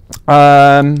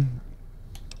 I'm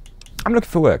looking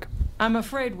for work. I'm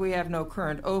afraid we have no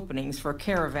current openings for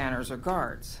caravanners or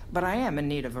guards, but I am in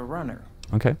need of a runner.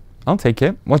 Okay, I'll take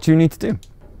it. What do you need to do?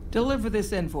 Deliver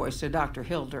this invoice to Dr.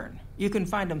 Hildern. You can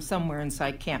find him somewhere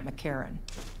inside Camp McCarran.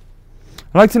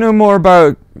 I'd like to know more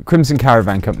about Crimson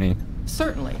Caravan Company.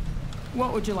 Certainly.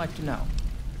 What would you like to know?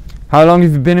 How long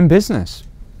have you been in business?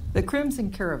 The Crimson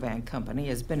Caravan Company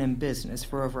has been in business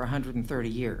for over 130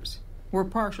 years. We're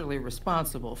partially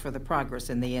responsible for the progress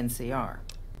in the NCR.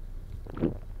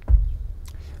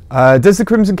 Does the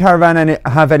Crimson Caravan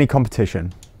have any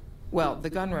competition? Well,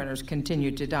 the gunrunners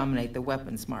continue to dominate the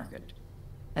weapons market,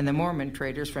 and the Mormon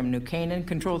traders from New Canaan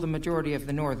control the majority of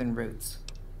the northern routes.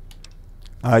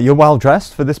 You're well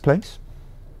dressed for this place?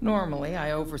 Normally,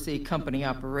 I oversee company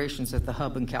operations at the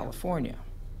hub in California.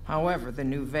 However, the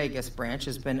New Vegas branch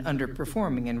has been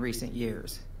underperforming in recent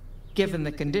years. Given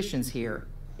the conditions here,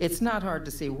 it's not hard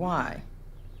to see why.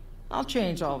 I'll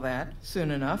change all that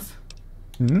soon enough.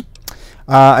 Mm-hmm.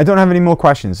 I don't have any more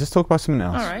questions. Let's talk about something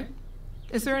else. All right.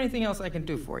 Is there anything else I can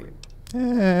do for you?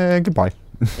 Goodbye.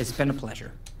 It's been a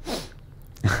pleasure.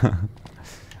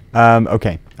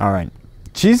 Okay. All right.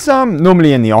 She's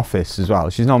normally in the office as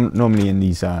well. She's not normally in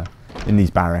these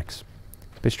barracks.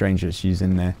 It's a bit strange that she's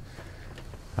in there.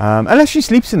 Unless she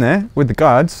sleeps in there with the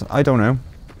guards. I don't know.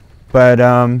 But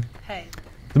Hey.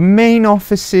 the main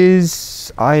office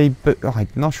is I'm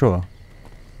not sure.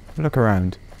 Look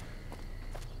around.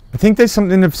 I think there's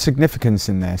something of significance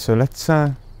in there. So let's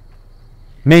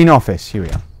main office. Here we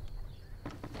are.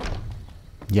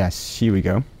 Yes, here we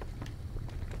go.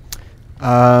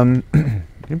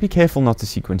 Be careful not to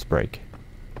sequence break.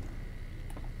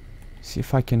 See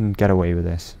if I can get away with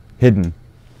this. Hidden.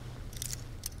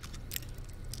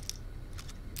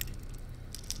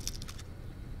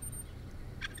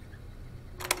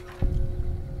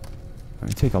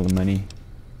 take all the money.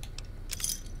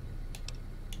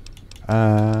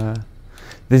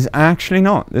 There's actually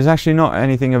not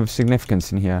anything of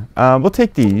significance in here. We'll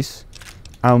take these,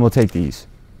 and we'll take these.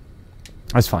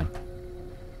 That's fine.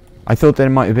 I thought there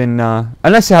might have been,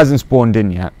 unless it hasn't spawned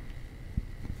in yet.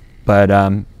 But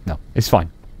no, it's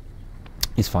fine.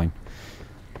 It's fine.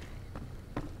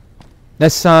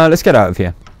 Let's get out of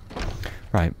here.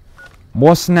 Right.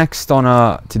 What's next on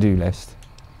our to-do list?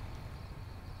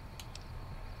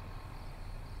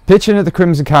 Pitch in at the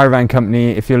Crimson Caravan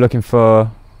Company if you're looking for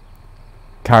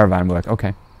caravan work.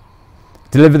 Okay.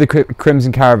 Deliver the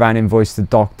Crimson Caravan invoice to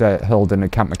Dr. Hilden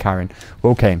at Camp McCarran.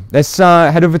 Okay. Let's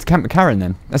head over to Camp McCarran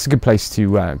then. That's a good place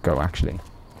to go, actually.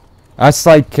 That's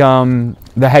like the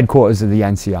headquarters of the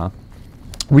NCR.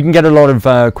 We can get a lot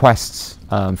of quests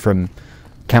from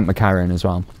Camp McCarran as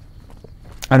well.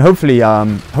 And hopefully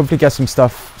get some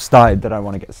stuff started that I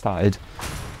want to get started.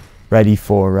 Ready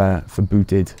for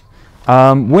booted.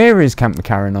 Where is Camp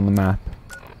McCarran on the map?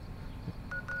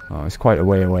 Oh, it's quite a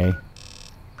way away.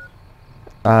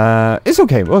 It's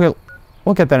okay. We'll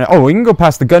get there. Oh, we can go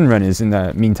past the gun runners in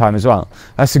the meantime as well.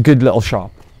 That's a good little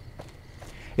shop.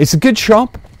 It's a good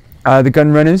shop. The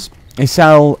gun runners. They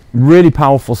sell really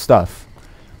powerful stuff.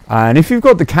 And if you've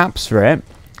got the caps for it,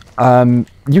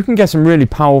 you can get some really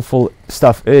powerful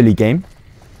stuff early game.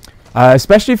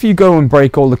 Especially if you go and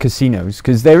break all the casinos.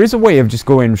 Because there is a way of just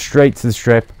going straight to the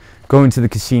strip, going to the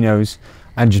casinos,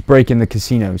 and just breaking the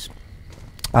casinos.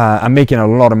 And making a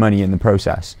lot of money in the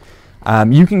process.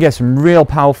 You can get some real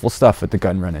powerful stuff at the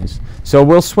gun runners. So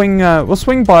we'll swing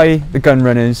by the gun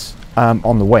runners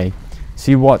on the way.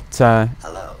 See what,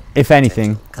 if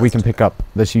anything, we can pick up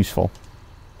that's useful.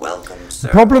 Welcome, sir.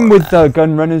 The problem with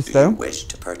gun runners, though, wish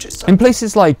to purchase in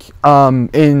places like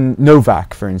in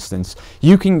Novak, for instance,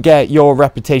 you can get your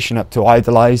reputation up to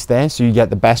idolized there, so you get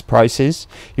the best prices.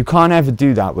 You can't ever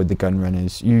do that with the gun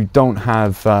runners. You don't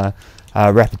have a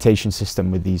reputation system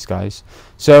with these guys.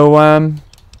 So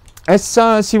let's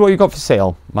see what you got for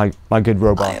sale, my good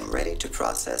robot. I am ready to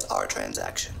process our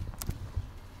transaction.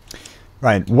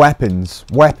 Right,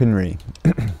 weaponry.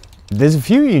 There's a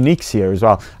few uniques here as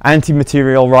well.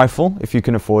 Anti-material rifle, if you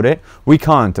can afford it. We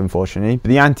can't, unfortunately, but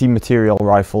the anti-material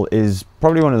rifle is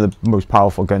probably one of the most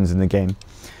powerful guns in the game.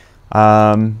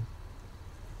 Bozar,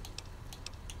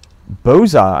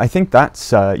 I think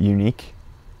that's unique.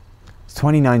 It's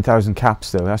 29,000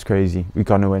 caps though, that's crazy. We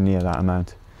got nowhere near that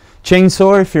amount.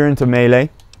 Chainsaw, if you're into melee.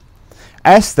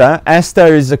 Esther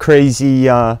is a crazy,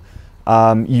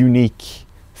 unique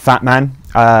fat man.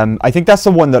 I think that's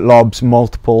the one that lobs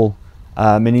multiple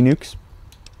mini nukes.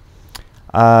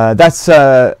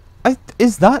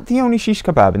 Is that the only shish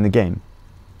kebab in the game?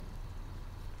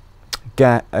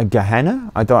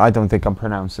 Gehenna? I don't think I'm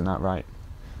pronouncing that right.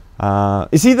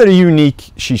 It's either a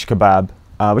unique shish kebab,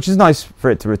 which is nice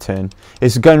for it to return.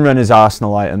 It's a Gunrunner's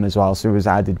arsenal item as well, so it was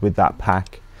added with that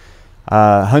pack.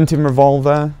 Hunting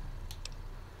revolver.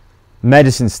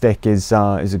 Medicine stick is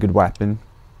a good weapon.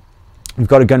 We've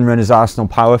got a Gunrunner's arsenal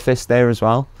power fist there as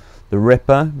well. The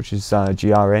Ripper, which is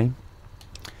GRA.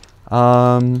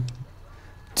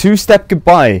 Two-step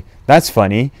goodbye. That's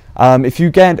funny. If you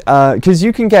get, because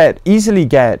you can easily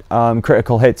get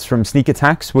critical hits from sneak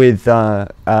attacks with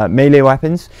melee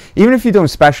weapons. Even if you don't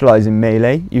specialize in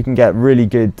melee, you can get really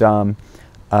good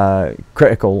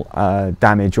critical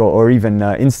damage or even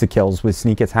insta kills with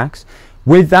sneak attacks.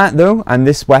 With that though, and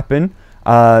this weapon,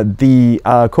 the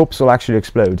corpse will actually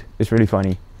explode. It's really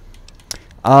funny.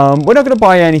 We're not going to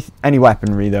buy any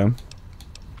weaponry though.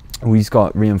 He's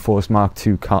got reinforced Mark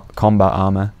II combat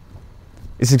armor.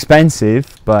 It's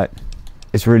expensive, but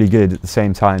it's really good at the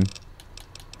same time.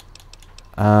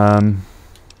 I'm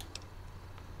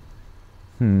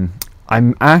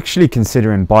actually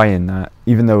considering buying that,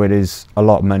 even though it is a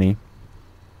lot of money.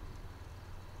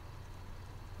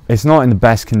 It's not in the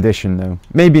best condition though.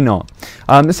 Maybe not.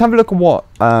 Let's have a look at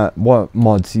what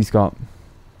mods he's got.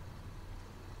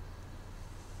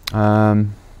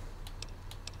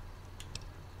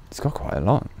 It's got quite a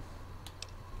lot.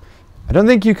 I don't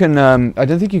think you can. I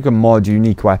don't think you can mod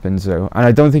unique weapons though, and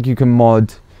I don't think you can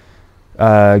mod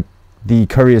the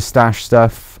courier stash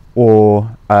stuff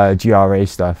or GRA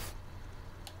stuff.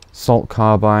 Salt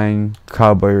carbine,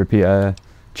 cowboy repeater,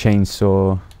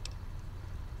 chainsaw.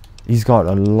 He's got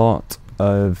a lot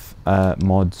of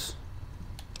mods.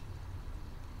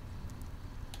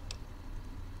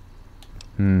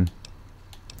 Do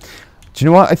you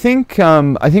know what? I think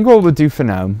what we'll do for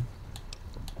now.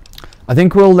 I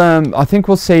think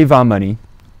we'll save our money,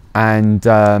 and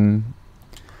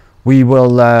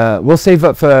we'll save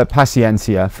up for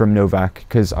Paciencia from Novak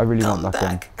because I really want that Come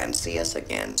one. back and see us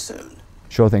again soon.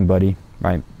 Sure thing, buddy.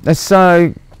 Right, let's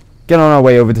get on our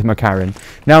way over to McCarran.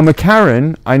 Now,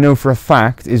 McCarran, I know for a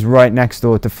fact, is right next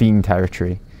door to Fiend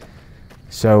territory.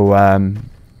 So,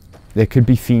 there could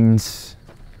be Fiends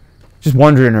just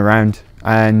wandering around.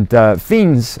 And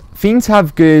Fiends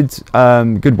have good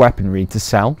weaponry to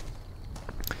sell.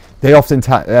 They often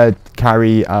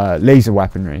carry laser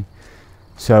weaponry.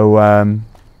 So,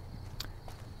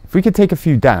 if we could take a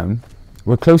few down,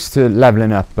 we're close to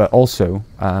leveling up, but also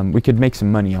we could make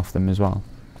some money off them as well.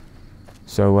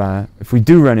 So if we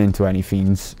do run into any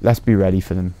Fiends, let's be ready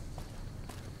for them.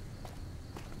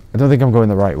 I don't think I'm going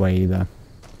the right way either,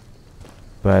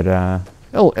 but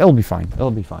it'll be fine.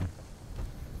 It'll be fine.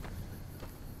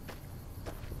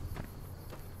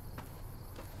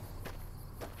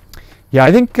 Yeah,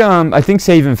 I think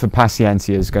saving for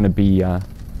Paciencia is going to be the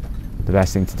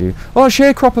best thing to do. Oh,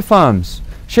 sharecropper farms!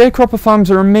 Sharecropper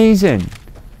farms are amazing.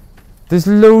 There's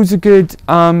loads of good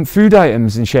food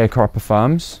items in sharecropper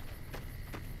farms.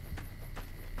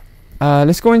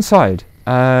 Let's go inside.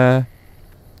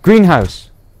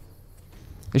 Greenhouse.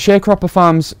 The sharecropper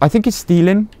farms, I think it's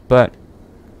stealing, but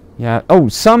yeah. Oh,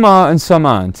 some are and some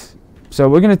aren't. So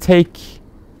we're going to take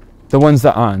the ones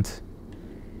that aren't.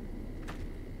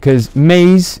 Because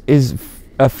maize is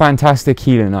a fantastic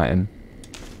healing item.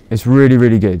 It's really,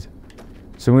 really good.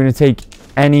 So we're going to take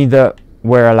any that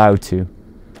we're allowed to.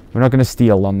 We're not going to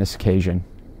steal on this occasion.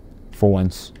 For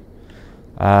once.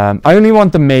 I only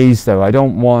want the maize though. I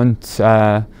don't want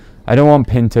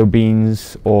pinto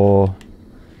beans or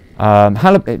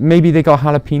maybe they got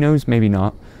jalapenos, maybe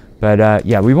not. But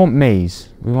yeah, we want maize.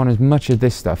 We want as much of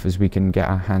this stuff as we can get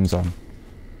our hands on.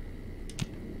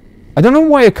 I don't know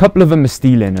why a couple of them are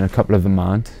stealing and a couple of them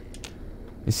aren't.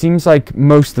 It seems like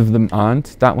most of them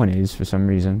aren't. That one is for some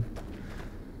reason.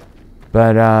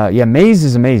 But yeah, maize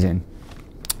is amazing.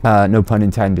 No pun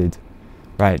intended.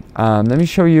 Right, let me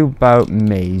show you about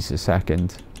maize a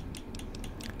second.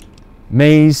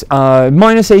 Maize,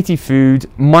 minus 80 food,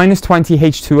 minus 20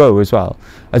 H2O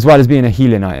as well as being a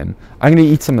healing item. I'm going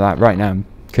to eat some of that right now,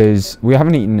 because we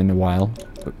haven't eaten in a while.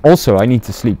 Also, I need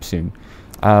to sleep soon.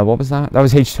 What was that? That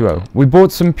was H2O. We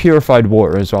bought some purified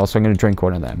water as well, so I'm going to drink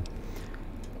one of them.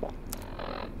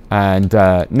 And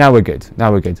now we're good.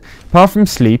 Now we're good. Apart from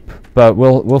sleep, but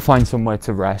we'll find somewhere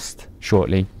to rest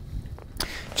shortly.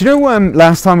 Do you know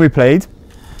last time we played?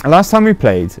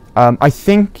 I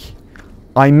think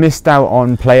I missed out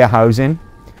on player housing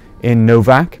in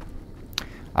Novak.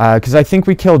 Because I think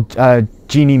we killed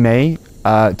Jeannie May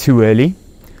too early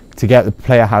to get the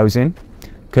player housing.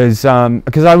 Because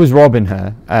I was robbing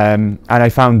her, and I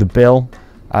found the bill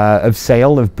of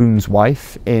sale of Boone's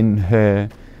wife in her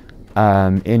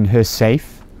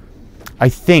safe. I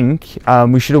think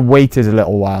we should have waited a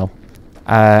little while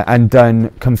and done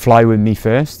Come Fly With Me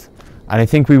first, and I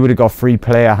think we would have got free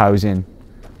player housing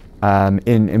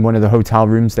in one of the hotel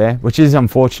rooms there, which is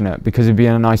unfortunate because it'd be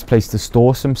a nice place to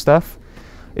store some stuff.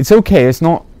 It's okay, it's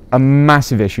not a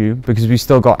massive issue because we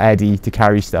still got Eddie to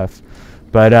carry stuff,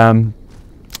 but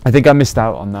I think I missed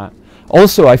out on that.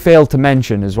 Also, I failed to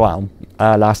mention as well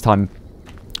last time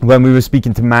when we were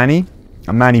speaking to Manny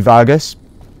Vargas.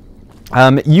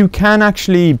 You can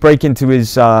actually break into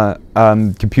his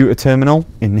computer terminal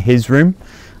in his room,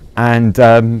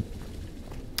 and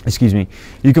excuse me,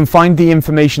 you can find the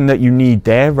information that you need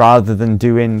there rather than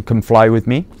doing Come Fly With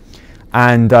Me,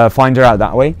 and find her out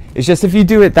that way. It's just if you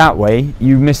do it that way,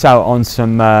 you miss out on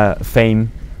some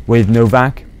fame with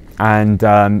Novak, and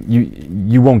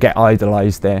you won't get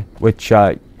idolized there, which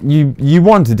you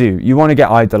want to do. You want to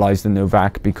get idolized in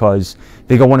Novak because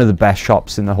they got one of the best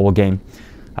shops in the whole game,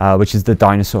 which is the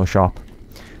dinosaur shop.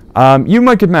 You,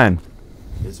 my good man.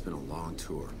 It's been a long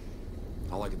tour.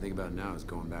 All I can think about now is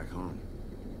going back home.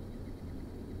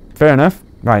 Fair enough.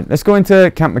 Right, let's go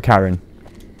into Camp McCarran.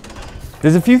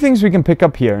 There's a few things we can pick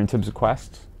up here in terms of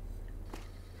quests.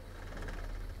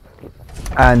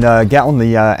 And get on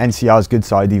the NCR's good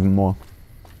side even more.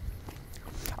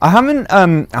 I haven't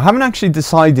actually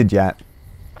decided yet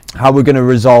how we're going to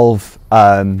resolve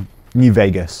New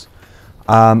Vegas.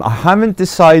 I haven't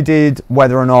decided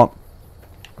whether or not...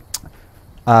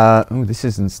 oh, this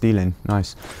isn't stealing.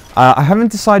 Nice. I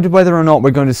haven't decided whether or not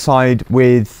we're going to side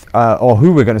with... or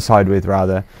who we're going to side with,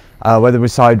 rather. Whether we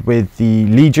side with the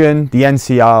Legion, the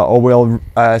NCR, or we'll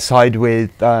side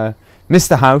with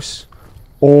Mr. House,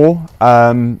 or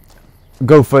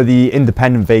go for the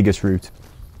independent Vegas route.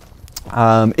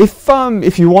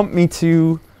 If you want me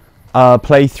to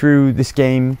play through this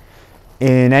game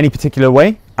in any particular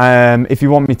way, if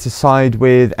you want me to side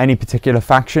with any particular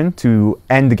faction to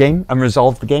end the game and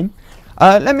resolve the game,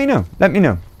 let me know.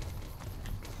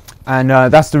 And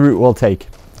that's the route we'll take.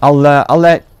 I'll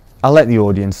let I'll let the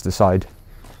audience decide.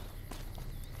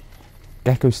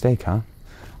 Gecko steak, huh?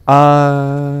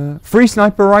 Free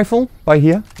sniper rifle by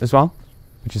here as well,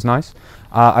 which is nice.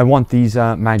 I want these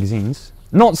magazines.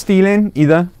 Not stealing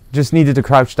either, just needed to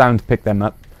crouch down to pick them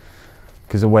up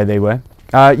because of where they were.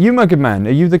 You, my good man,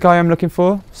 are you the guy I'm looking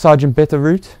for? Sergeant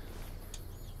Bitterroot?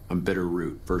 I'm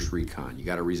Bitterroot, 1st Recon. You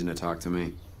got a reason to talk to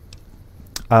me?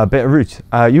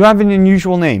 Bitterroot, you have an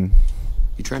unusual name.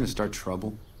 You trying to start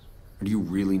trouble? Or do you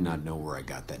really not know where I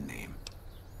got that name?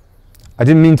 I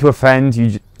didn't mean to offend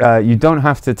you. You don't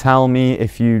have to tell me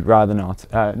if you'd rather not.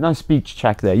 Nice speech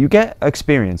check there. You get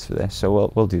experience for this,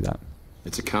 so we'll do that.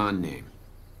 It's a con name.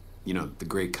 You know, the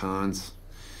great cons.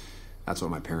 That's what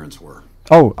my parents were.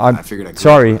 Oh, I figured I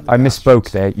sorry, I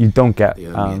misspoke there. You don't get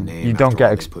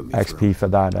XP for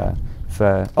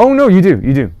that. Oh no, you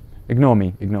do. Ignore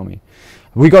me.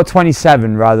 We got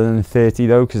 27 rather than 30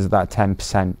 though, because of that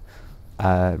 10%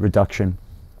 reduction.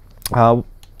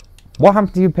 What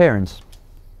happened to your parents?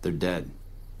 They're dead.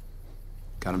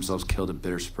 Got themselves killed at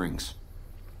Bitter Springs.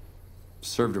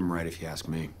 Served them right, if you ask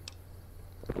me.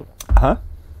 Huh?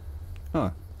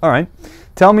 Oh, all right.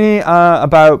 Tell me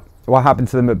about what happened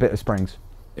to them at Bitter Springs.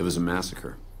 It was a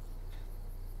massacre.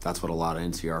 That's what a lot of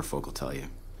NCR folk will tell you.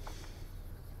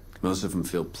 Most of them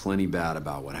feel plenty bad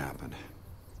about what happened.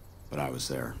 But I was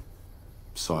there.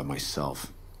 Saw it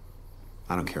myself.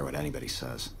 I don't care what anybody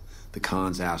says. The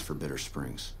cons asked for Bitter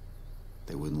Springs.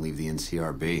 They wouldn't leave the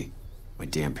NCR be. My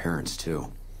damn parents,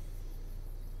 too.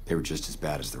 They were just as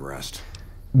bad as the rest.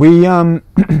 We'll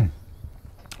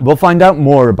find out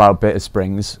more about Bitter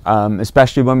Springs,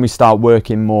 especially when we start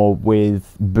working more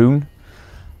with Boone.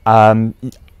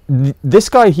 This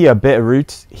guy here,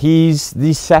 Bitterroot, he's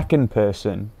the second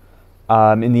person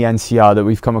in the NCR that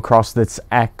we've come across that's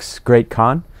ex-Great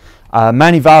Khan.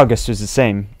 Manny Vargas was the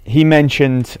same. He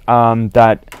mentioned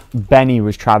that Benny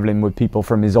was traveling with people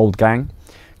from his old gang,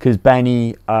 because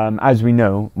Benny, as we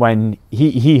know, when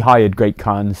he hired Great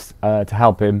Khans to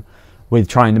help him with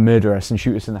trying to murder us and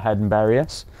shoot us in the head and bury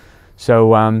us.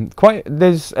 So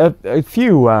there's a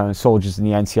few soldiers in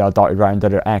the NCR dotted around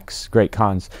that are ex-Great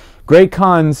Khans. Great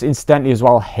Khans, incidentally, as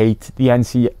well, hate the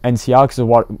NCR because of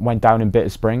what went down in Bitter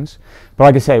Springs. But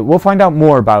like I say, we'll find out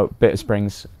more about Bitter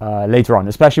Springs later on,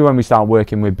 especially when we start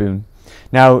working with Boone.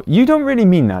 Now, you don't really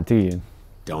mean that, do you?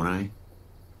 Don't I?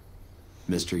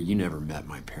 Mister, you never met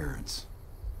my parents.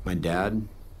 My dad,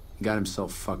 he got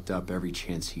himself fucked up every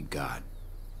chance he got.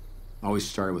 Always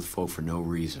started with folk for no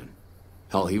reason.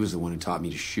 Hell, he was the one who taught me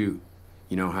to shoot.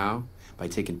 You know how? By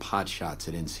taking pot shots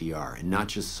at NCR, and not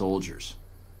just soldiers.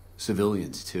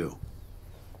 Civilians, too.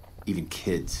 Even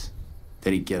kids.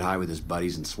 Then he'd get high with his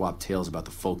buddies and swap tales about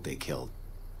the folk they killed.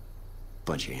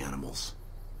 Bunch of animals.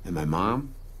 And my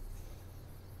mom?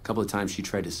 A couple of times she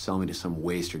tried to sell me to some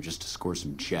waster just to score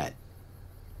some jet.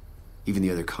 Even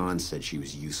the other cons said she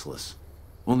was useless.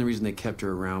 Only reason they kept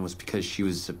her around was because she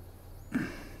was a...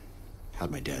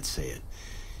 How'd my dad say it?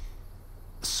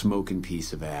 A smoking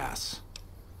piece of ass.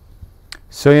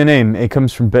 So your name, it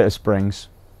comes from Bitter Springs.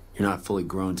 You're not fully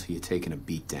grown till you're taking a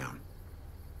beat down.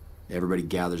 Everybody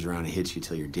gathers around and hits you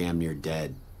till you're damn near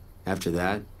dead. After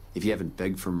that, if you haven't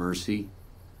begged for mercy,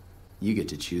 you get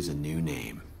to choose a new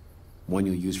name. One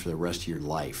you'll use for the rest of your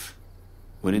life.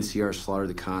 When NCR slaughtered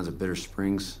the cons of Bitter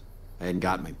Springs, I hadn't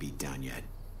got my beat down yet.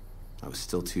 I was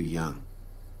still too young.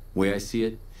 The way I see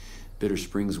it, Bitter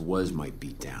Springs was my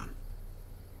beat down.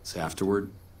 So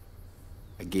afterward,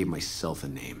 I gave myself a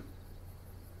name.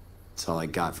 It's all I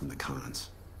got from the cons.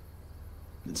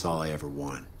 It's all I ever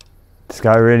want. This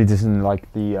guy really doesn't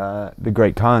like the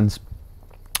Great Khans.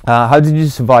 How did you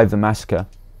survive the massacre?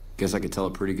 Guess I could tell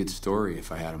a pretty good story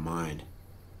if I had a mind.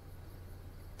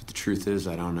 But the truth is,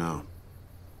 I don't know.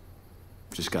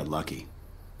 Just got lucky.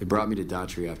 They brought me to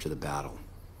Daughtry after the battle.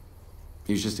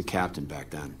 He was just a captain back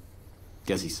then.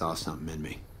 Guess he saw something in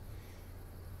me.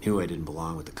 Knew I didn't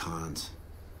belong with the cons.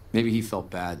 Maybe he felt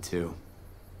bad, too.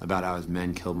 About how his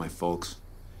men killed my folks.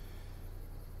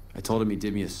 I told him he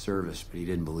did me a service, but he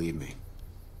didn't believe me.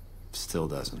 Still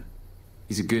doesn't.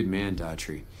 He's a good man,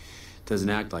 Daughtry. Doesn't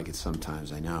act like it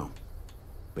sometimes, I know.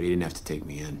 But he didn't have to take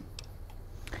me in.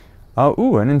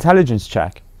 Ooh, an intelligence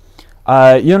check.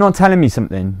 You're not telling me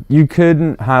something. You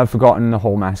couldn't have forgotten the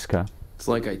whole massacre. It's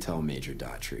like I tell Major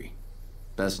Daughtry.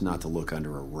 Best not to look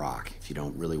under a rock if you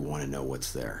don't really want to know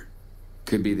what's there.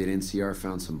 Could be that NCR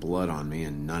found some blood on me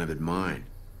and none of it mine.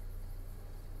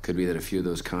 Could be that a few of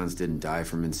those cons didn't die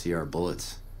from NCR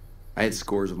bullets. I had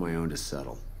scores of my own to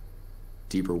settle.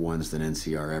 Deeper ones than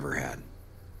NCR ever had.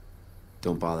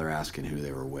 Don't bother asking who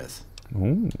they were with.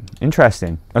 Ooh,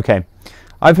 interesting. Okay,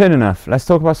 I've heard enough. Let's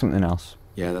talk about something else.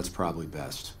 Yeah, that's probably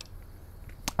best.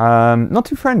 Not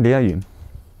too friendly, are you?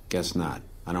 Guess not.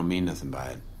 I don't mean nothing by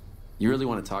it. You really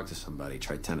want to talk to somebody,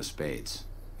 try 10 of spades.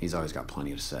 He's always got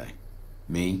plenty to say.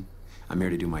 Me, I'm here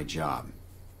to do my job.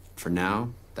 For now,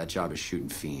 that job is shooting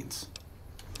fiends.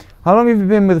 How long have you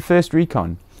been with the 1st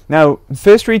Recon? Now,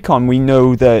 1st Recon, we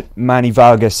know that Manny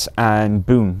Vargas and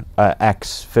Boone are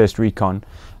ex-1st Recon.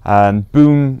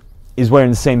 Boone is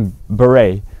wearing the same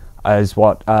beret as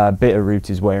what Bitterroot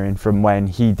is wearing from when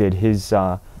he did his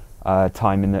time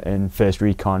in 1st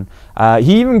Recon.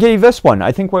 He even gave us one.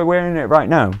 I think we're wearing it right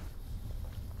now.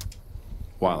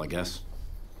 While, I guess.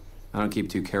 I don't keep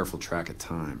too careful track of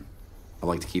time. I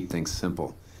like to keep things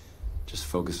simple. Just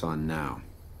focus on now.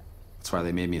 That's why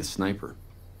they made me a sniper.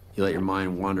 You let your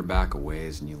mind wander back a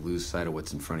ways and you lose sight of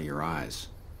what's in front of your eyes.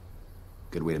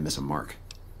 Good way to miss a mark.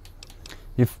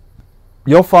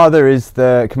 Your father is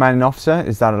the commanding officer,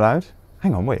 is that allowed?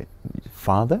 Hang on, wait.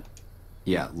 Father?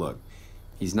 Yeah, look.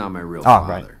 He's not my real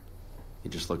father. Right. He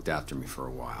just looked after me for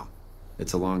a while.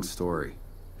 It's a long story.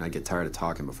 And I'd get tired of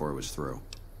talking before it was through.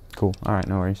 Cool, alright,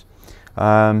 no worries.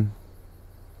 Hang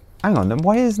on, then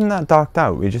why isn't that darked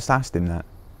out? We just asked him that.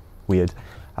 Weird.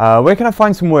 Where can I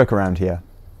find some work around here?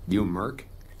 You a merc?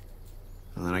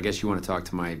 Well, then I guess you want to talk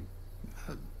to my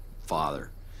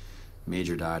father,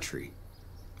 Major Daughtry.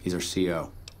 He's our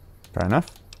CO. Fair enough.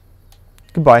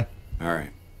 Goodbye. All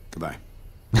right. Goodbye.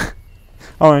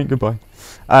 All right. Goodbye.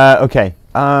 Okay.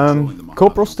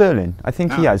 Corporal Sterling. I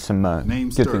think he has some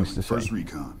good Sterling, things to say. 1st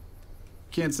Recon.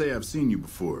 Can't say I've seen you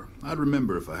before. I'd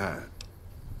remember if I had.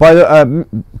 By the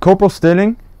Corporal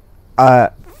Sterling,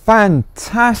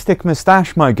 fantastic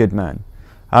moustache, my good man.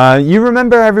 You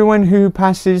remember everyone who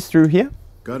passes through here?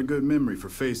 Got a good memory for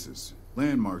faces,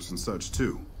 landmarks and such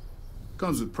too.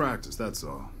 Comes with practice, that's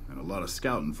all, and a lot of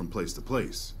scouting from place to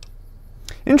place.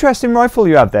 Interesting rifle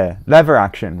you have there. Lever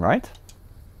action, right?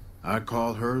 I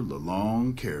call her the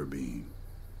Long Carabine.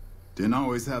 Didn't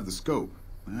always have the scope.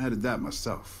 I added that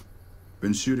myself.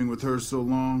 Been shooting with her so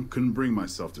long, couldn't bring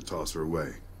myself to toss her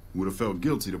away. Would have felt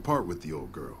guilty to part with the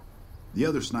old girl. The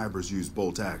other snipers used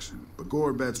bolt action, but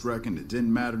Gorbets reckoned it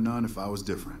didn't matter none if I was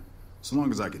different, so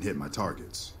long as I could hit my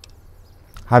targets.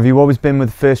 Have you always been with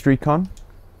 1st Recon?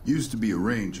 Used to be a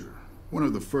ranger, one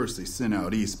of the first they sent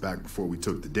out east back before we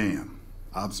took the dam.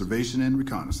 Observation and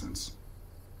reconnaissance.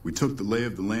 We took the lay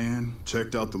of the land,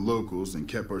 checked out the locals, and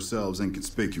kept ourselves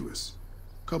inconspicuous.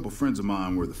 A couple friends of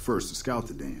mine were the first to scout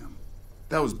the dam.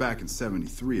 That was back in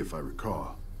 '73, if I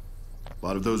recall. A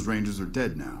lot of those rangers are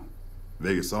dead now.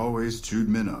 Vegas always chewed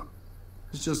men up.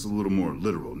 It's just a little more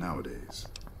literal nowadays.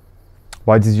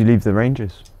 Why did you leave the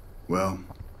Rangers? Well,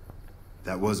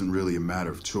 that wasn't really a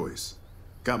matter of choice.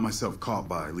 Got myself caught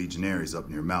by legionaries up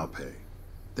near Malpay.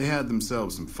 They had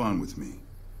themselves some fun with me.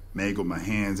 Mangled my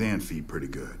hands and feet pretty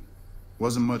good.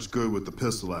 Wasn't much good with the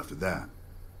pistol after that.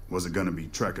 Wasn't gonna be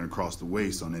trekking across the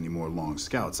waste on any more long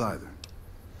scouts either.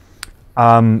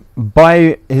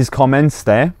 By his comments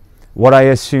there, what I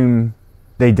assume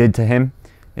they did to him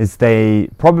is they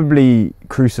probably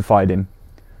crucified him.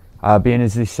 Being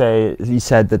as he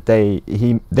said that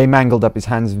they mangled up his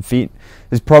hands and feet,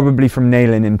 is probably from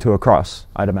nailing him to a cross,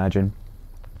 I'd imagine.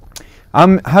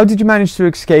 How did you manage to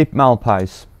escape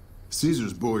Malpais?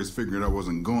 Caesar's boys figured I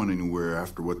wasn't going anywhere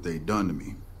after what they'd done to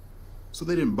me, so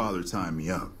they didn't bother tying me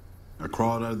up. I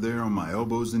crawled out of there on my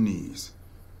elbows and knees.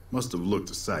 Must have looked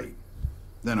a sight.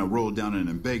 Then I rolled down an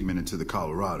embankment into the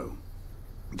Colorado.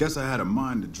 Guess I had a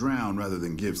mind to drown rather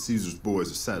than give Caesar's boys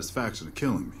the satisfaction of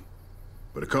killing me.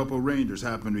 But a couple of rangers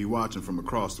happened to be watching from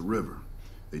across the river.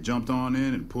 They jumped on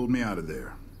in and pulled me out of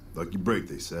there. Lucky break,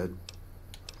 they said.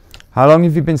 How long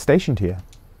have you been stationed here?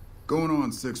 Going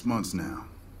on 6 months now,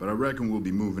 but I reckon we'll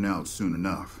be moving out soon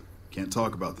enough. Can't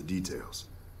talk about the details.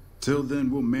 Till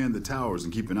then, we'll man the towers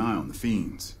and keep an eye on the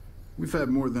fiends. We've had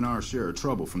more than our share of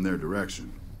trouble from their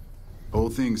direction. Whole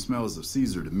thing smells of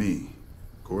Caesar to me.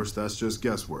 Of course, that's just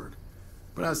guesswork.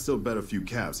 But I'd still bet a few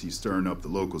caps he's stirring up the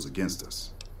locals against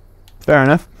us. Fair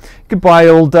enough. Goodbye,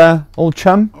 old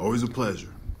chum. Always a pleasure.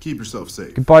 Keep yourself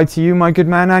safe. Goodbye to you, my good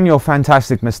man, and your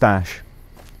fantastic moustache.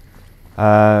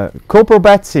 Corporal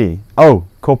Betsy. Oh,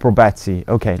 Corporal Betsy.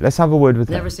 Okay, let's have a word with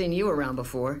her. Never seen you around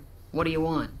before. What do you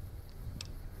want?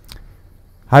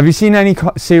 Have you seen any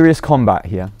serious combat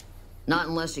here? Not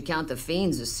unless you count the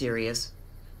fiends as serious.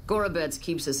 Gorobets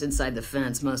keeps us inside the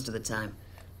fence most of the time.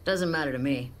 Doesn't matter to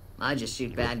me. I just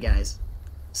shoot bad guys.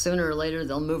 Sooner or later,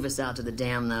 they'll move us out to the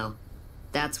dam, though.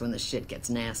 That's when the shit gets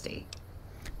nasty.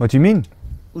 What do you mean?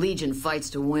 Legion fights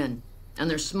to win, and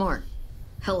they're smart.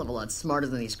 Hell of a lot smarter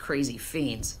than these crazy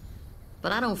fiends.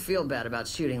 But I don't feel bad about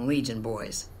shooting Legion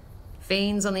boys.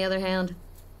 Fiends, on the other hand,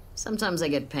 sometimes I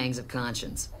get pangs of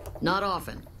conscience. Not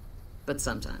often, but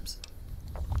sometimes.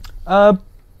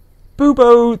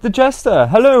 Bubo the Jester,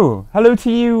 hello. Hello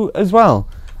to you as well.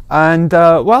 And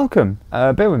welcome.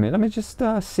 Bear with me, let me just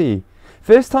see.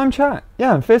 First time chat.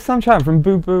 Yeah, first time chat from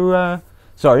Bubo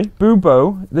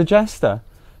the Jester.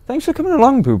 Thanks for coming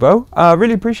along, Bubo.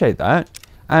 Really appreciate that.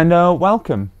 And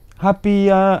welcome. Happy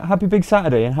big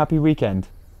Saturday and happy weekend.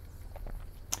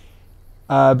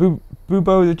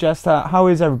 Bubo the Jester, how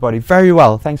is everybody? Very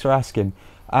well, thanks for asking.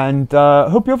 And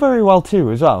hope you're very well too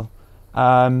as well.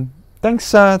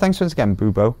 Thanks once again,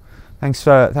 Bubo. Thanks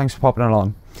for popping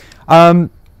along.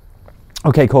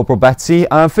 Okay, Corporal Betsy.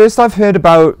 First I've heard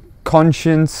about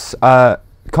Conscience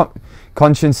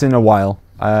Conscience in a while.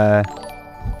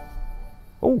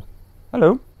 Oh,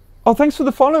 hello. Oh, thanks for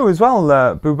the follow as well,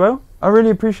 Bubo. I really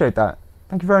appreciate that.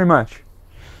 Thank you very much.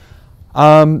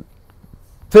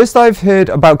 First I've heard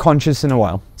about Conscience in a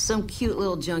while. Some cute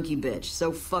little junkie bitch,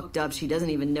 so fucked up she doesn't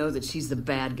even know that she's the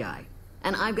bad guy.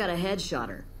 And I've got a headshot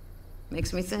her.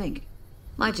 Makes me think.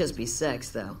 Might just be sex,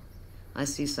 though. I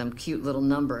see some cute little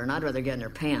number and I'd rather get in her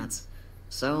pants.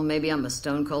 So maybe I'm a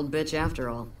stone-cold bitch after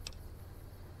all.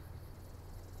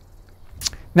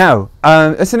 Now,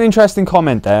 it's an interesting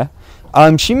comment there.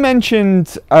 She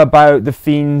mentioned about the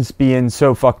fiends being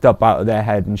so fucked up out of their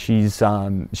head, and she's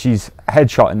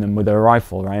headshotting them with her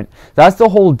rifle, right? That's the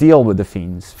whole deal with the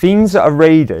fiends. Fiends are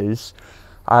raiders.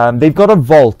 They've got a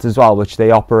vault as well, which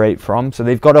they operate from, so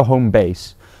they've got a home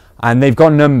base. And they've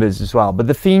got numbers as well. But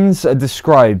the fiends are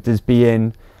described as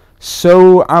being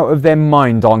so out of their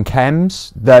mind on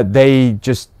chems that they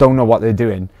just don't know what they're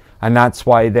doing. And that's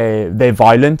why they're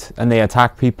violent and they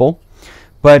attack people.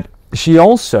 But she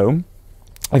also,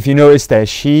 if you notice there,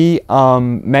 she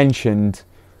mentioned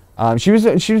she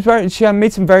had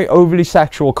made some very overly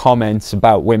sexual comments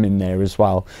about women there as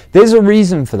well. There's a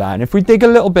reason for that, and if we dig a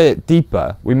little bit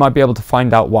deeper, we might be able to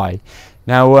find out why.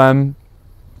 Now,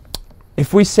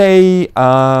 if we say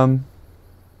how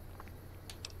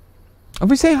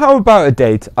about a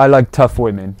date? I like tough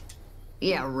women.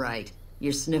 Yeah, right.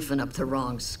 You're sniffing up the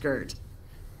wrong skirt.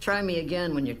 Try me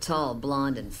again when you're tall,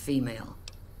 blonde, and female.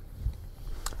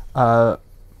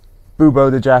 Bubo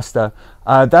the Jester.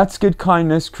 That's good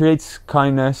kindness, creates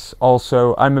kindness.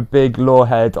 Also, I'm a big lore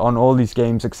head on all these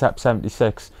games except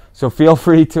 76. So feel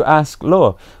free to ask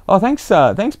lore. Oh, thanks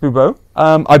Bubo.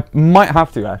 I might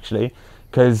have to actually,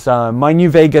 because my New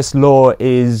Vegas lore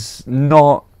is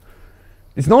not.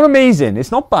 It's not amazing. It's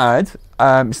not bad.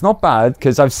 It's not bad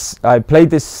because I played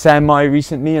this semi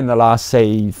recently in the last,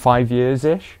 say, 5 years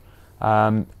ish.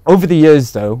 Over the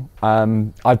years though,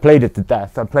 I played it to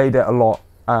death. I played it a lot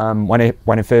when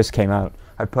it first came out.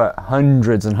 I put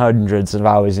hundreds and hundreds of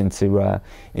hours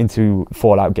into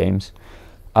Fallout games.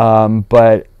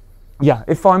 But yeah,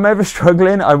 if I'm ever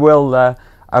struggling, I will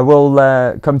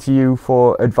come to you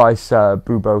for advice,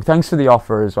 Bubo. Thanks for the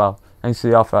offer as well. Thanks for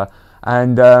the offer.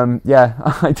 And yeah,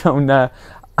 I don't.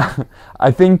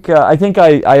 I think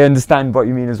I understand what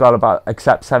you mean as well about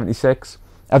accept 76.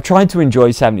 I've tried to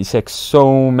enjoy 76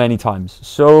 so many times,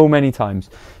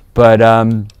 but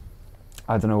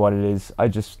I don't know what it is. I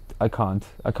can't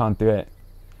do it.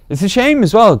 It's a shame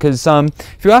as well because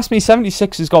if you ask me,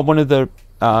 76 has got one of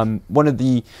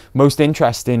the most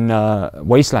interesting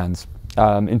wastelands.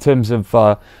 In terms of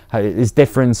its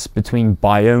difference between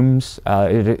biomes,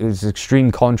 it is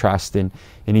extreme contrast in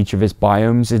each of its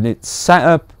biomes, and it's set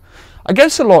up, I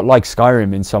guess, a lot like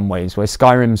Skyrim in some ways, where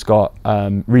Skyrim's got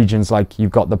regions like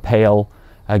you've got the Pale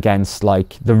against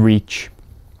like the Reach,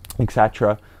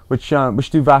 etc., which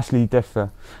do vastly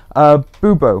differ.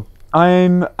 Bubo,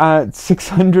 I'm at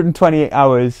 628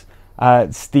 hours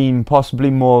at Steam, possibly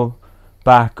more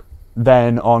back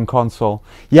then on console.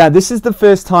 Yeah, this is the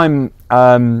first time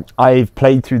I've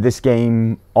played through this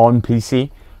game on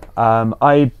PC.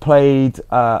 I played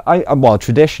well,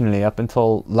 traditionally up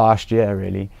until last year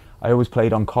really I always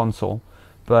played on console,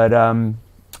 but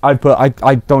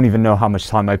I don't even know how much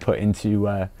time I put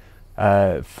into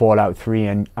Fallout 3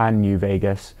 and New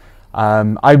Vegas.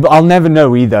 I'll never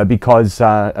know either because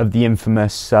of the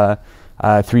infamous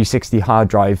 360 hard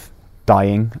drive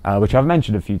dying, which I've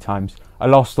mentioned a few times. I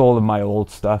lost all of my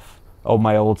old stuff, all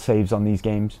my old saves on these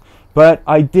games. But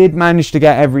I did manage to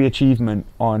get every achievement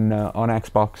on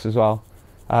Xbox as well,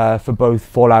 for both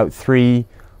Fallout 3,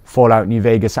 Fallout New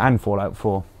Vegas, and Fallout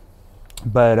 4.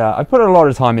 But I put a lot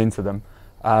of time into them.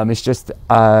 It's just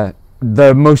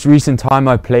the most recent time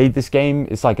I played this game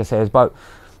is, like I say,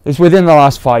 it's within the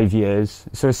last 5 years,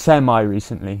 so it's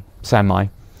semi-recently.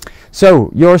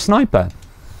 So, you're a sniper.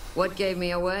 What gave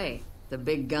me away? The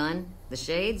big gun? The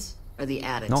shades? Or the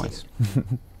attitude? Nice.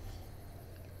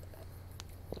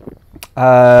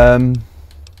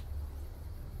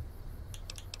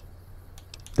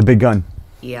 The big gun.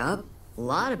 Yup. A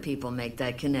lot of people make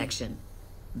that connection.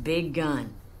 Big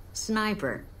gun.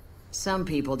 Sniper. Some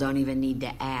people don't even need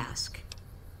to ask.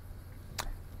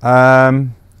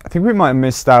 I think we might have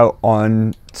missed out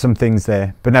on some things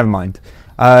there, but never mind.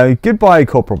 Goodbye,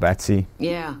 Corporal Betsy.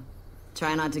 Yeah.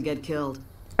 Try not to get killed.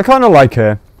 I kind of like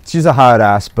her. She's a hard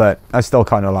ass, but I still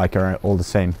kind of like her all the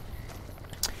same.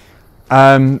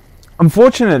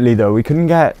 Unfortunately, though, we couldn't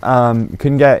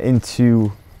get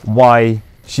into why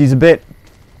she's a bit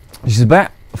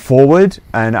forward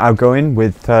and outgoing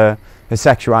with her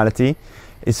sexuality.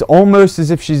 It's almost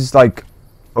as if she's like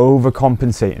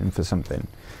overcompensating for something.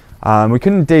 We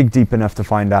couldn't dig deep enough to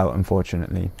find out,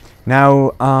 unfortunately.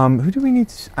 Now, who do we need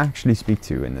to actually speak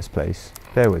to in this place?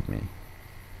 Bear with me.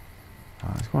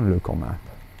 Let's go on local map.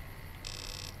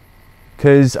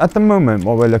 Because at the moment,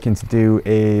 what we're looking to do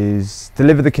is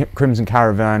deliver the Crimson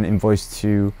Caravan invoice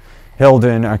to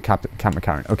Hilden or Camp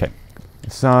McCarran. Okay,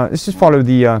 so let's just follow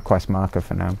the quest marker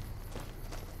for now.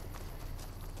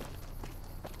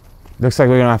 Looks like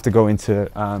we're going to have to go into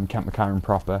Camp McCarran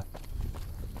proper.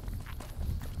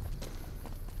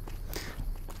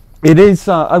 It is,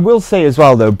 I will say as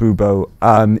well though, Bubo,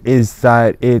 is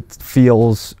that it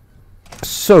feels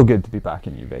so good to be back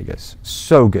in New Vegas.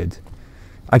 So good.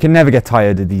 I can never get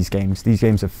tired of these games. These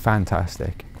games are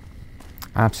fantastic.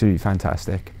 Absolutely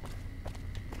fantastic.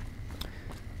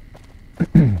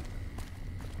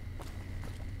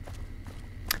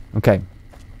 Okay.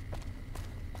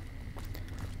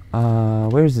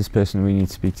 Where is this person we need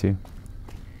to speak to?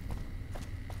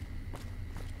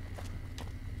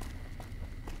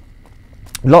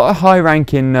 A lot of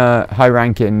high-ranking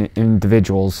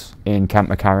individuals in Camp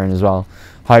McCarran as well.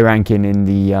 High-ranking in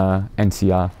the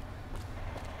NCR.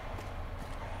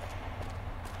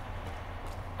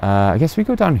 I guess we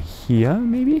go down here,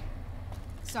 maybe?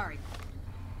 Sorry.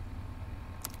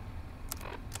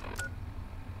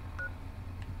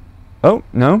 Oh,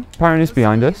 no. Parent is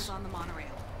behind us.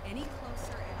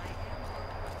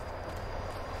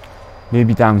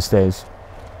 Maybe downstairs.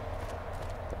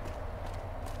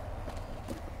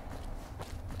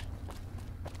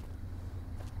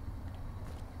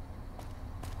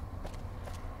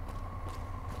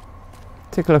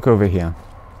 Take a look over here.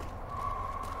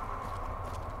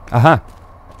 Aha.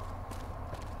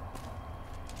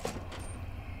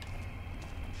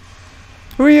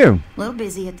 Who are you? A little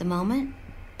busy at the moment,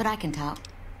 but I can talk.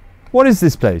 What is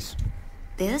this place?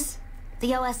 This?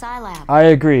 The OSI lab. I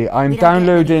agree. I'm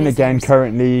downloading again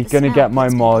currently. Gonna get my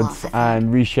mods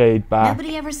and reshade back.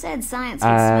 Nobody ever said science would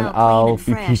smell I'll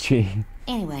clean and fresh. PG.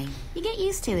 Anyway, you get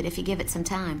used to it if you give it some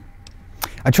time.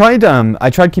 I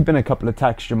tried keeping a couple of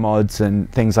texture mods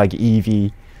and things like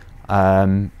Eevee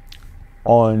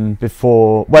on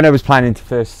before when I was planning to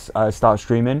first start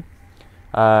streaming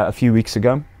a few weeks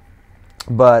ago,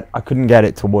 but I couldn't get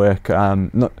it to work.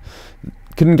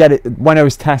 Couldn't get it when I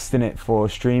was testing it for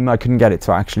stream. I couldn't get it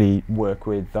to actually work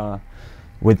with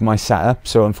my setup,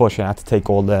 so unfortunately I had to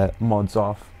take all the mods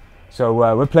off.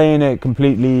 So we're playing it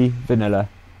completely vanilla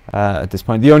at this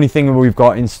point. The only thing we've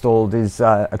got installed is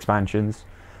expansions.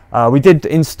 We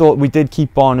did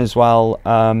keep on as well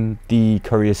the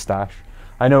courier stash.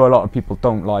 I know a lot of people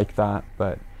don't like that,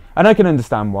 and I can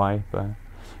understand why. But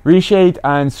reshade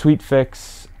and sweet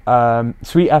fix,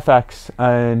 sweet FX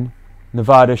and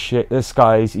Nevada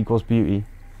skies equals beauty.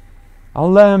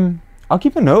 I'll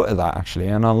keep a note of that actually,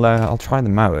 and I'll try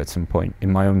them out at some point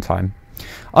in my own time.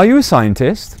 Are you a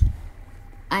scientist?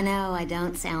 I know I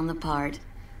don't sound the part.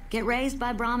 Get raised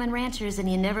by Brahmin ranchers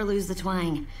and you never lose the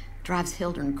twang. Drives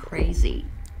Hildern crazy.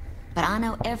 But I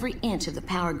know every inch of the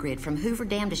power grid from Hoover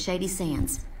Dam to Shady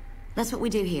Sands. That's what we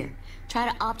do here. Try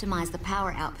to optimize the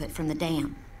power output from the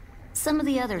dam. Some of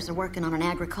the others are working on an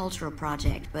agricultural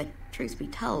project, but truth be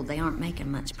told, they aren't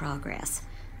making much progress.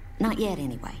 Not yet,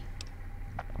 anyway.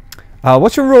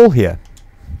 What's your role here?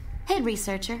 Head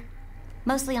researcher.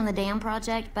 Mostly on the dam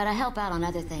project, but I help out on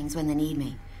other things when they need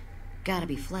me. Gotta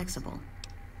be flexible.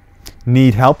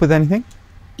 Need help with anything?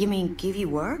 You mean give you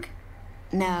work?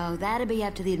 No, that'd be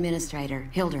up to the administrator,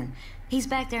 Hildern. He's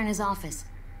back there in his office.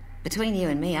 Between you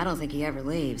and me, I don't think he ever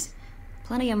leaves.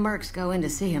 Plenty of mercs go in to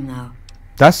see him, though.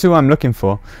 That's who I'm looking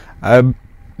for.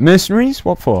 Mercenaries?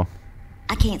 What for?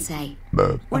 I can't say.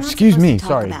 Excuse me,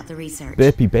 sorry. About the research,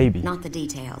 Burpy baby. not the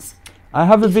details. I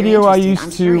have a If you're video I interested, I'm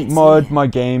used sure to it's mod in my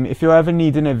game. If you're ever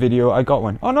needing a video, I got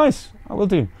one. Oh, nice. I will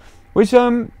do. Which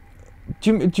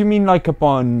do you mean like up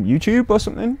on YouTube or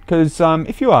something? Because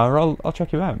if you are, I'll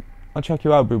check you out. I'll check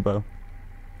you out, Bubo.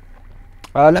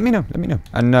 Let me know,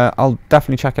 and I'll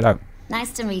definitely check it out.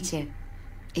 Nice to meet you.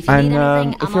 If you need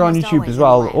anything, if I'm you're on almost YouTube always as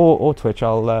well, in the lab. or Twitch,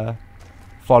 I'll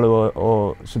follow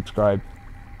or subscribe.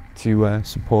 to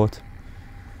support.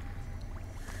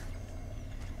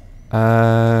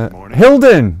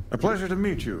 Hildern! A pleasure to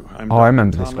meet you. I'm I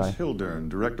remember Thomas this guy. Hildern,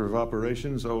 Director of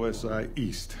Operations, OSI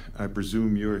East. I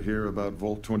presume you're here about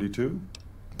Vault 22?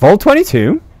 Vault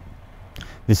 22?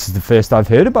 This is the first I've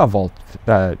heard about Vault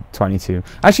 22.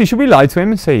 Actually, should we lie to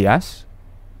him and say yes?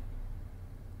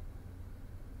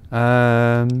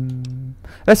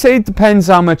 Let's say it depends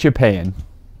how much you're paying.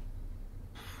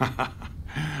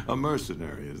 A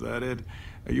mercenary, is that it?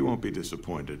 You won't be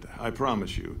disappointed. I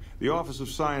promise you. The Office of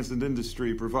Science and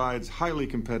Industry provides highly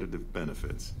competitive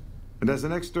benefits. And as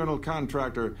an external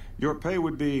contractor, your pay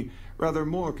would be rather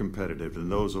more competitive than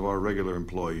those of our regular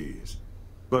employees.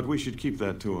 But we should keep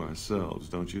that to ourselves,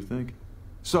 don't you think?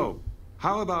 So,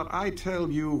 how about I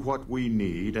tell you what we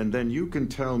need, and then you can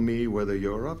tell me whether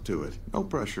you're up to it. No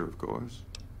pressure, of course.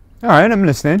 Alright, I'm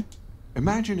listening.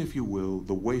 Imagine, if you will,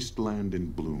 the wasteland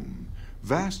in bloom.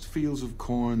 Vast fields of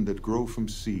corn that grow from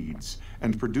seeds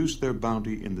and produce their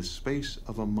bounty in the space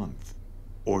of a month.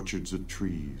 Orchards of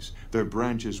trees, their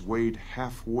branches weighed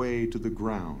halfway to the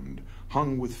ground,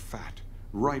 hung with fat,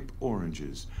 ripe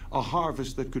oranges, a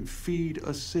harvest that could feed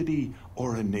a city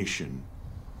or a nation.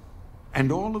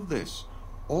 And all this,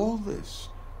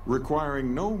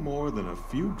 requiring no more than a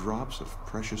few drops of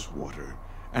precious water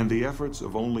and the efforts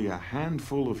of only a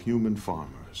handful of human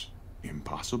farmers.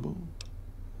 Impossible?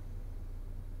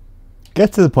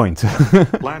 Get to the point.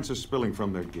 Plants are spilling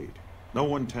from their gate. No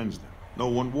one tends them. No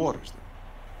one waters them.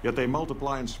 Yet they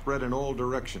multiply and spread in all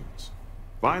directions.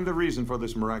 Find the reason for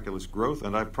this miraculous growth,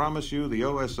 and I promise you the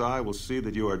OSI will see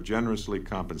that you are generously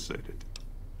compensated.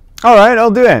 Alright,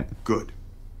 I'll do it. Good.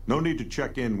 No need to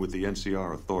check in with the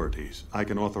NCR authorities. I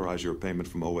can authorize your payment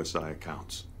from OSI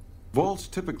accounts. Vaults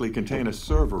typically contain a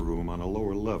server room on a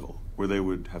lower level, where they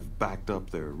would have backed up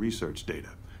their research data.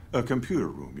 A computer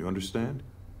room, you understand?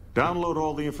 Download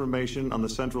all the information on the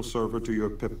central server to your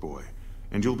Pip-Boy,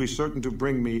 and you'll be certain to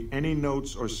bring me any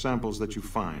notes or samples that you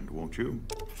find, won't you?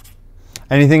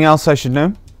 Anything else I should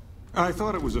know? I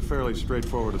thought it was a fairly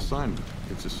straightforward assignment.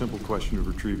 It's a simple question of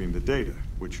retrieving the data,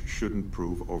 which shouldn't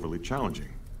prove overly challenging.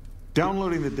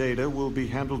 Downloading the data will be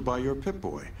handled by your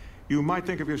Pip-Boy. You might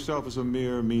think of yourself as a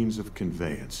mere means of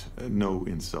conveyance. No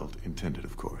insult intended,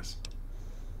 of course.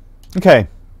 Okay.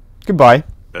 Goodbye.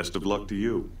 Best of luck to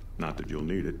you. Not that you'll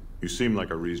need it. You seem like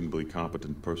a reasonably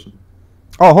competent person.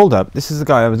 Oh, hold up. This is the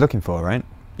guy I was looking for, right?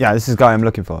 Yeah, this is the guy I'm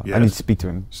looking for. Yes. I need to speak to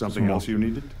him. Something else you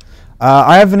needed?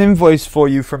 I have an invoice for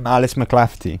you from Alice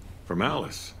McLafferty. From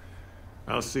Alice?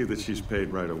 I'll see that she's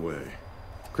paid right away.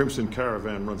 Crimson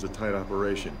Caravan runs a tight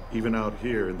operation. Even out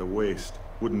here in the waste,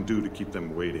 wouldn't do to keep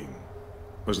them waiting.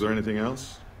 Was there anything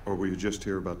else? Or were you just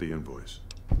here about the invoice?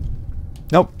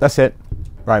 Nope, that's it.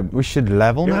 Right, we should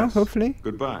level now, Yes. hopefully.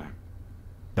 Goodbye.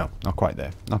 No, not quite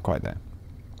there. Not quite there.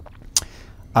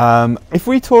 If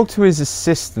we talk to his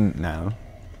assistant now.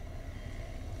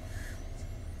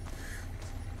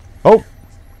 Oh!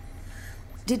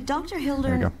 Did Dr. There we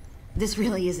Hildern... go. This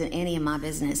really isn't any of my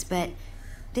business, but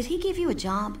did he give you a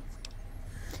job?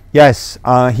 Yes,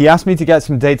 he asked me to get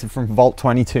some data from Vault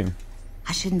 22.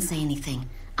 I shouldn't say anything.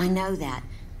 I know that.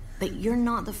 But you're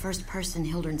not the first person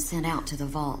Hildern sent out to the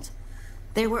vault.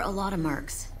 There were a lot of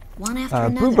mercs. One after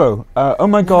another. Bubo. Oh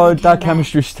my god, that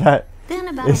chemistry stat Then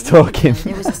about is a week talking. ago,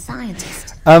 there was a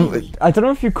scientist. I don't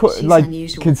know if you could, like,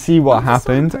 unusual. can see what Not the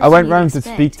sort of happened. I person went you'd round to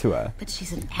expect, speak to her, but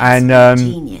she's an and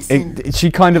absolute genius,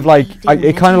 she kind of like, didn't it kind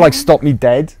mention of like her? stopped me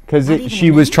dead because Not even she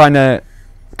a was name? trying to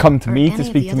come to Or me any to of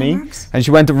speak the to other me, mercs? and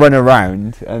she went to run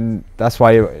around, and that's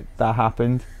why that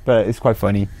happened. But it's quite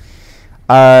funny.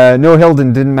 No,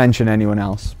 Hildern didn't mention anyone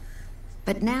else.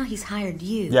 But now he's hired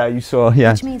you. Yeah, you saw.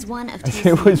 Yeah, Which means one of two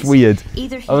it was things. weird.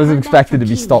 Either he I wasn't heard back expected from to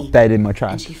be Keeley, stopped dead in my and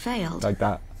tracks she failed, like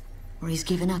that. or he's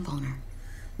given up on her.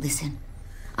 Listen,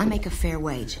 I make a fair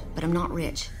wage, but I'm not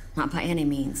rich. Not by any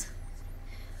means.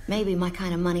 Maybe my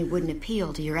kind of money wouldn't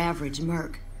appeal to your average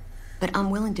merc. But I'm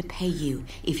willing to pay you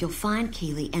if you'll find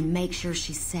Keeley and make sure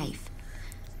she's safe.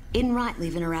 Isn't right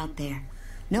leaving her out there.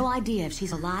 No idea if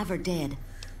she's alive or dead.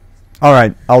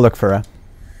 Alright, I'll look for her.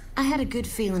 I had a good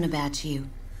feeling about you.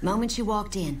 Moment you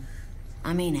walked in.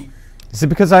 I mean it. Is it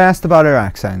because I asked about her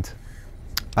accent?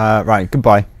 Right,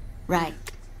 goodbye. Right.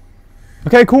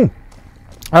 Okay, cool.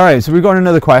 Alright, so we've got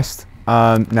another quest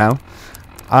now.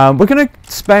 We're going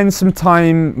to spend some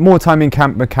time, more time in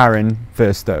Camp McCarran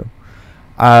first though.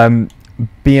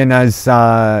 Being as,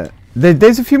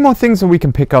 there's a few more things that we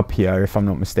can pick up here if I'm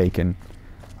not mistaken.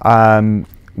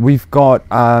 We've got,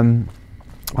 oh,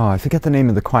 I forget the name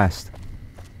of the quest.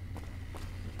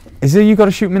 Is it you got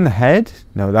to shoot him in the head?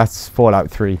 No, that's Fallout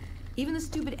 3. Even the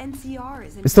stupid NCR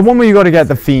isn't. It's the one where you got to get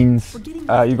the fiends.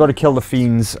 You got to kill the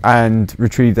fiends and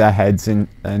retrieve their heads and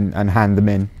hand them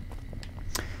in.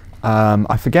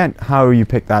 I forget how you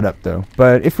pick that up though.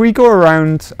 But if we go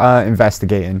around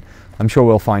investigating, I'm sure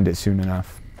we'll find it soon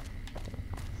enough.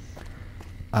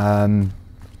 Yeah,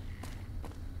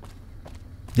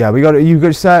 you got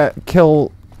to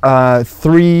kill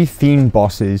 3 fiend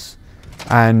bosses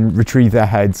and retrieve their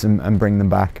heads and bring them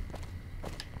back.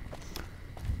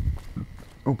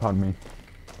 Oh, pardon me.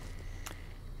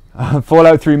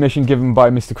 Fallout 3 mission given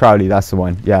by Mr. Crowley. That's the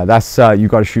one. Yeah, that's you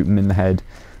got to shoot him in the head.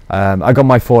 I got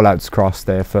my Fallouts crossed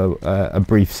there for a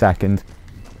brief second.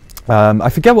 I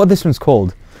forget what this one's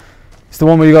called. It's the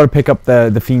one where you got to pick up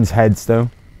the fiend's heads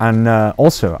though. And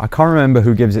also, I can't remember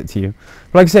who gives it to you.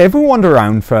 But like I say, if we wander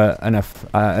around for enough,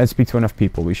 and speak to enough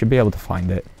people, we should be able to find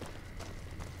it.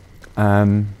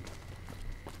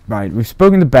 Right, we've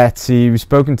spoken to Betsy, we've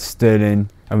spoken to Sterling,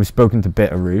 and we've spoken to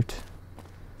Bitterroot.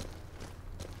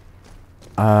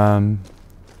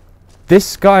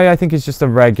 This guy, I think, is just a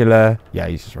regular... Yeah,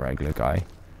 he's just a regular guy.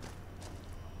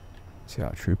 See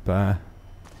that trooper.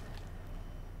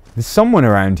 There's someone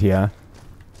around here.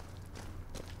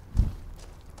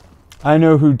 I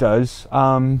know who does.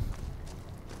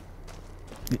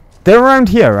 They're around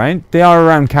here, right? They are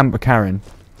around Camp Karen.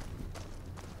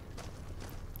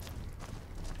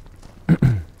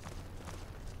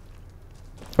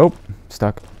 Oh,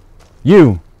 stuck.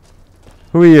 You!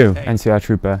 Who are you? Hey. NCR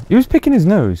trooper. He was picking his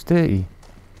nose, did he?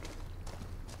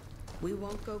 We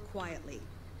won't go quietly.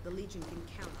 The Legion can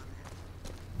count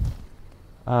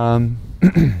on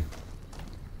that.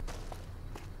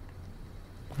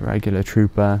 Regular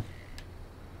trooper.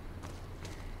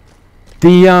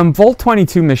 The Vault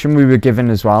 22 mission we were given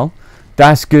as well.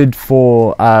 That's good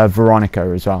for Veronica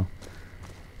as well.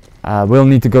 We'll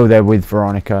need to go there with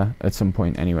Veronica at some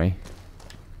point anyway.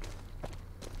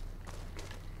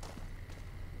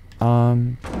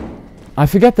 I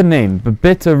forget the name, but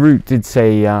Bitterroot did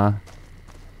say,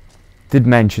 did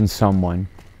mention someone.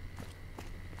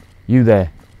 You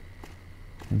there?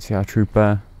 NCR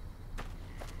trooper.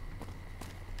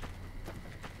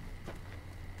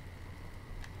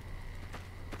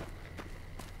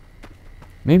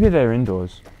 Maybe they're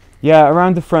indoors. Yeah,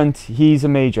 around the front, he's a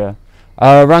major.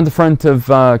 Around the front of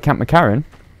Camp McCarran.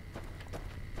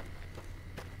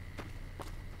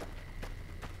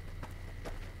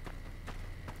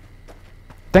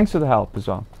 Thanks for the help as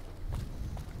well.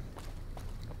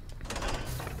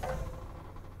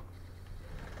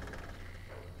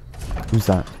 Who's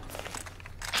that?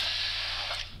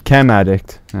 Chem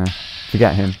addict.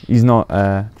 Forget him. He's not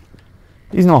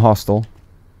hostile.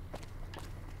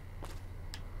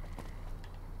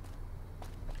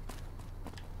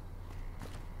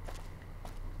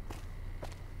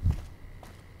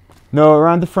 No,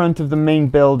 around the front of the main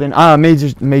building. Ah, Major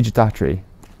Datry.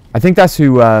 I think that's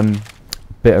who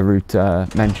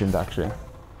Bitterroot mentioned actually.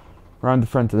 Around the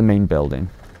front of the main building.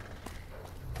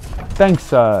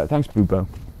 Thanks, Boobo.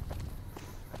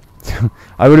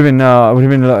 I would have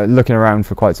been looking around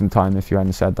for quite some time if you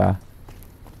hadn't said that.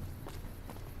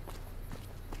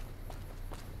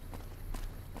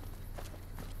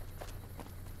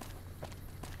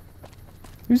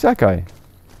 Who's that guy?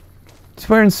 He's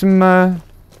wearing some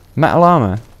metal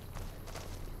armor.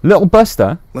 Little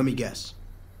Buster. Let me guess.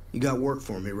 You got work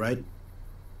for me, right?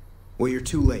 Well, you're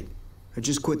too late. I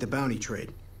just quit the bounty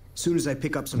trade. As soon as I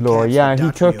pick up some cash, yeah,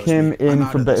 he took him in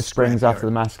from Bitter Springs after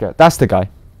the massacre. That's the guy.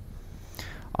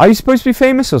 Are you supposed to be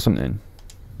famous or something?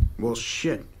 Well,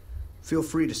 shit. Feel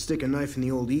free to stick a knife in the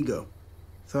old ego.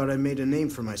 Thought I made a name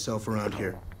for myself around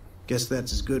here. Guess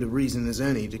that's as good a reason as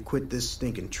any to quit this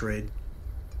stinking trade.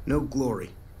 No glory.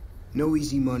 No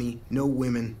easy money, no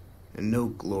women, and no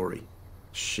glory.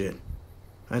 Shit.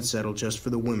 I'd settle just for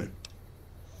the women.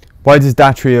 Why does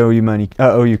Datry owe you money?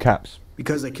 Owe you caps?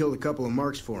 Because I killed a couple of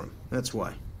marks for him. That's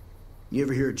why. You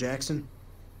ever hear of Jackson?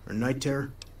 Or Night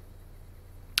Terror?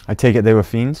 I take it they were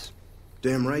fiends?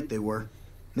 Damn right they were. And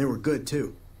they were good,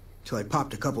 too. Till I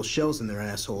popped a couple shells in their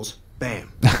assholes.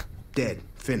 Bam. Dead.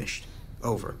 Finished.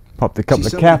 Over. Popped a couple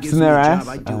of caps in their ass?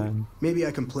 Maybe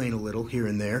I complain a little here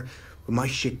and there, but my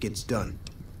shit gets done.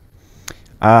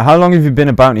 How long have you been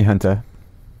a bounty hunter?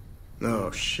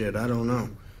 Oh, shit, I don't know.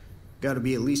 Gotta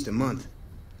be at least a month.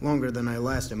 Longer than I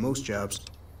last at most jobs.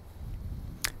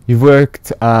 You've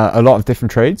worked a lot of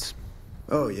different trades?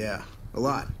 Oh, yeah. A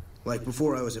lot. Like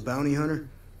before I was a bounty hunter,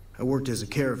 I worked as a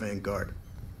caravan guard.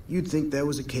 You'd think that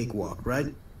was a cakewalk,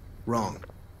 right? Wrong.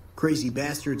 Crazy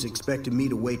bastards expected me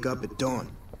to wake up at dawn.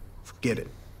 Forget it.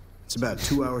 It's about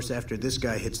 2 hours after this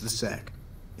guy hits the sack.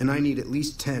 And I need at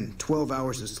least 10, 12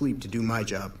 hours of sleep to do my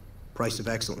job. price of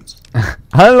excellence.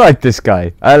 I like this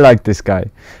guy. I like this guy.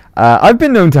 I've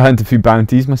been known to hunt a few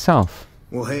bounties myself.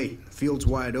 Well, hey, the field's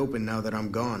wide open now that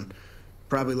I'm gone.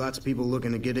 Probably lots of people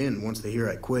looking to get in once they hear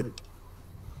I quit.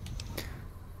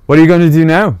 What are you going to do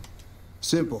now?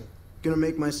 Simple. Gonna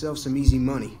make myself some easy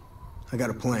money. I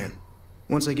got a plan.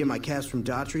 Once I get my cash from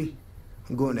Daughtry,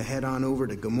 I'm going to head on over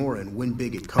to Gomorrah and win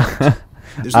big at cards.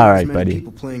 There's not as many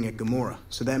people playing at Gomorrah,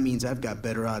 so that means I've got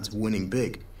better odds of winning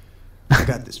big. I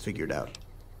got this figured out.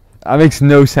 That makes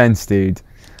no sense, dude.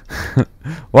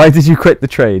 Why did you quit the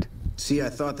trade? See, I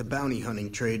thought the bounty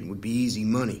hunting trade would be easy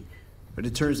money, but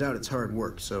it turns out it's hard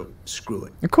work, so screw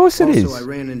it. Of course it is. Also, I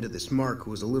ran into this Mark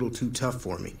who was a little too tough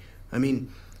for me. I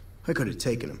mean, I could have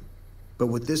taken him. But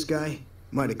with this guy,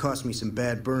 might have cost me some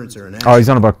bad burns or an accident. Oh, he's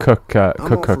on about Cook. I'm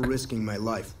all for risking my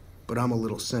life, but I'm a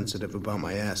little sensitive about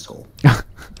my asshole.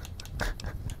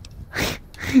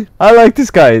 I like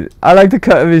this guy. I like the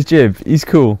cut of his jib. He's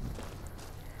cool.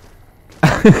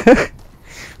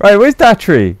 Right, where's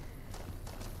Daughtry?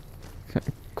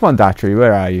 Come on, Daughtry,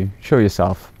 where are you? Show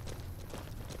yourself.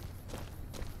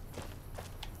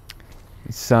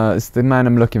 It's the man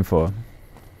I'm looking for.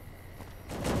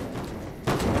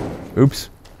 Oops.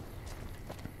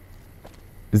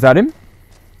 Is that him?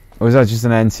 Or is that just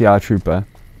an NCR trooper?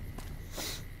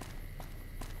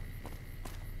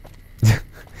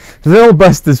 Little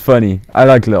Buster's funny. I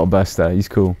like Little Buster. He's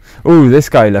cool. Ooh, this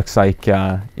guy looks like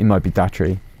he might be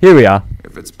Daughtry. Here we are.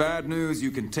 If it's bad news,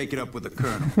 you can take it up with the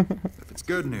colonel. If it's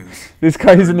good news... This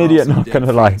guy's an idiot, not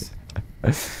gonna lie.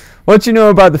 What do you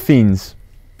know about the Fiends?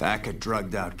 Pack of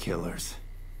drugged-out killers.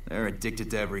 They're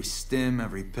addicted to every stim,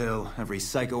 every pill, every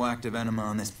psychoactive enema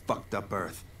on this fucked-up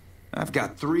earth. I've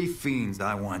got 3 fiends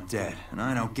I want dead, and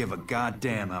I don't give a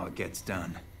goddamn how it gets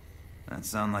done. That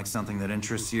sound like something that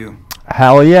interests you?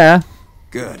 Hell yeah.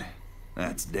 Good.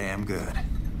 That's damn good.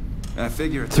 I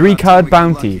figure it's 3-card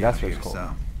bounty, that's what it's called.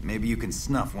 So maybe you can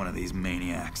snuff one of these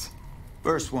maniacs.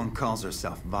 First one calls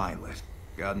herself Violet.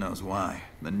 God knows why.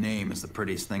 The name is the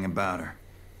prettiest thing about her.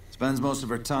 Spends most of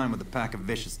her time with a pack of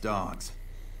vicious dogs.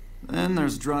 Then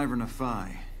there's Driver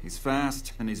Nephi. He's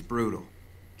fast and he's brutal.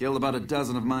 Killed about a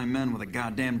dozen of my men with a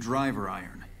goddamn driver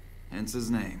iron. Hence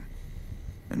his name.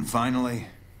 And finally,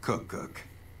 Cook.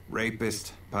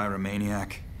 Rapist,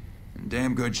 pyromaniac, and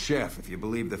damn good chef if you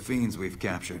believe the fiends we've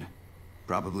captured.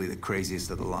 Probably the craziest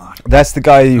of the lot. That's the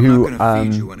guy who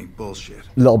bullshit.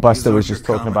 Little Buster was just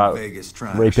talking about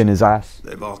raping his ass.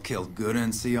 They've all killed good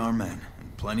NCR men,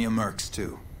 and plenty of mercs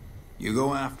too. You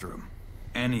go after them,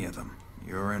 any of them,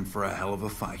 you're in for a hell of a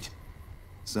fight.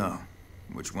 So,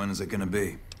 which one is it gonna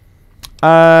be?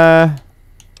 Can't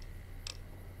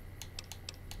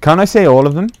I say all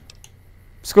of them?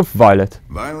 Let's go for Violet.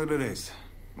 Violet it is.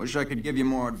 Wish I could give you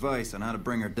more advice on how to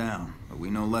bring her down, but we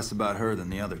know less about her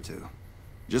than the other two.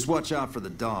 Just watch out for the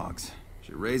dogs.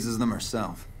 She raises them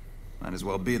herself. Might as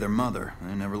well be their mother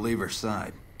and never leave her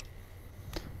side.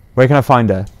 Where can I find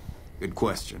her? Good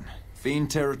question. Fiend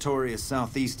territory is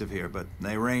southeast of here, but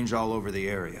they range all over the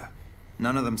area.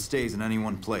 None of them stays in any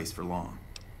one place for long.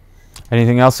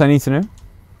 Anything else I need to know?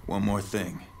 One more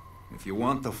thing. If you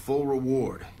want the full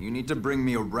reward, you need to bring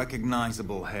me a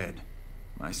recognizable head.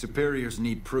 My superiors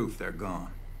need proof they're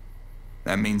gone.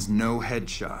 That means no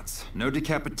headshots, no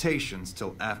decapitations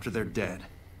till after they're dead,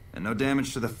 and no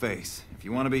damage to the face. If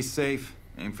you want to be safe,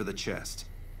 aim for the chest.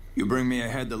 You bring me a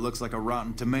head that looks like a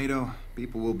rotten tomato,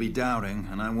 people will be doubting,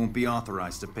 and I won't be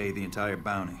authorized to pay the entire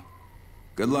bounty.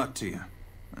 Good luck to you,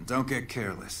 and don't get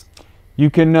careless. You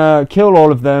can kill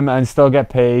all of them and still get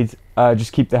paid.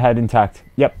 Just keep the head intact.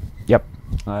 Yep.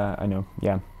 I know.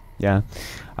 Yeah.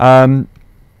 Oh,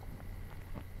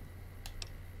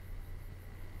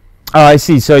 I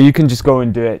see. So you can just go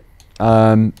and do it.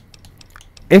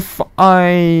 If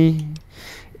I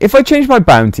change my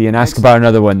bounty and ask about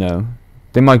another one, though,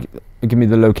 they might give me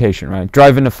the location, right?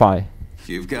 Driver Nephi.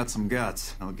 You've got some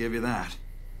guts. I'll give you that.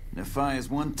 Nephi is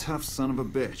one tough son of a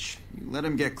bitch. You let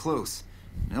him get close,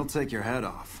 and he'll take your head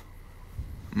off.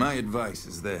 My advice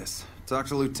is this. Talk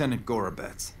to Lieutenant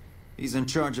Gorobets. He's in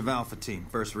charge of Alpha Team,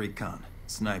 1st Recon.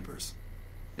 Snipers.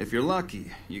 If you're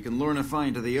lucky, you can lure Nephi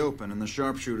into the open and the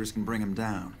sharpshooters can bring him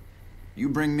down. You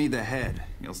bring me the head,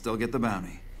 you'll still get the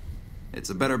bounty. It's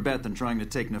a better bet than trying to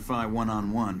take Nephi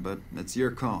one-on-one, but it's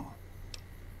your call.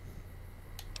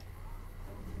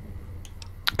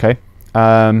 Okay.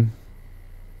 I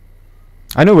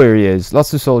know where he is.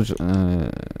 Lots of soldiers. No,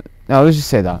 let's just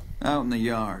say that. Out in the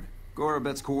yard.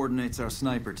 Gorobets coordinates our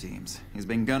sniper teams. He's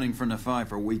been gunning for Nephi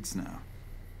for weeks now.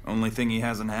 Only thing he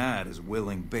hasn't had is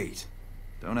willing bait.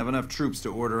 Don't have enough troops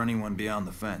to order anyone beyond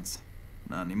the fence.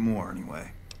 Not anymore,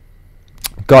 anyway.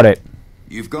 Got it.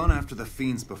 You've gone after the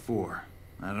fiends before.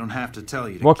 I don't have to tell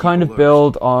you to What keep kind of alert.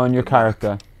 build on your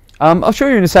character? I'll show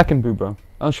you in a second, Boo-Bro.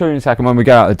 I'll show you in a second when we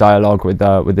get out of the dialogue with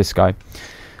this guy.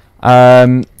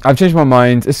 I've changed my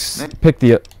mind. Let's pick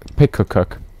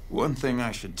Cook. One thing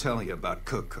I should tell you about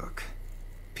Cook.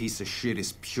 Piece of shit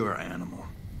is pure animal.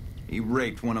 He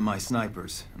raped one of my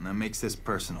snipers, and that makes this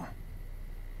personal.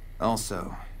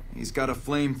 Also, he's got a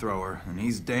flamethrower, and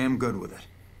he's damn good with it.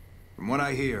 From what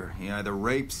I hear, he either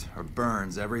rapes or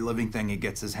burns every living thing he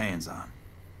gets his hands on.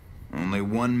 Only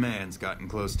one man's gotten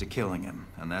close to killing him,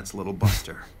 and that's Little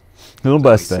Buster. Little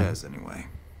That's Buster. what he says, anyway.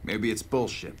 Maybe it's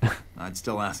bullshit. I'd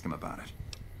still ask him about it.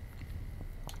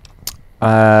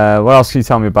 What else can you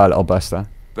tell me about Little Buster?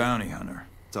 Bounty hunter.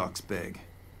 Talks big.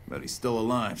 But he's still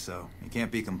alive, so he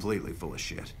can't be completely full of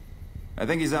shit. I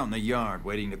think he's out in the yard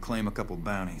waiting to claim a couple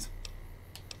bounties.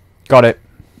 Got it.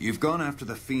 You've gone after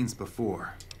the fiends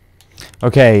before.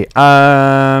 Okay.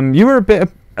 You were a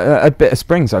bit of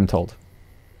Springs, I'm told.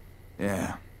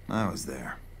 Yeah, I was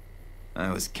there.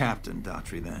 I was Captain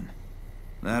Daughtry then.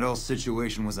 That whole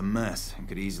situation was a mess and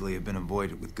could easily have been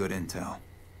avoided with good intel.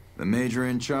 The major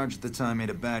in charge at the time made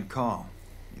a bad call.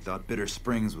 He thought Bitter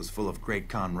Springs was full of Great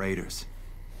Khan raiders,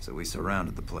 so we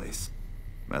surrounded the place.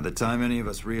 By the time any of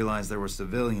us realized there were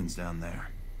civilians down there,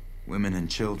 women and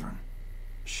children,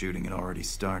 shooting had already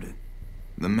started.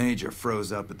 The major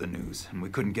froze up at the news, and we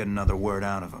couldn't get another word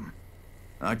out of him.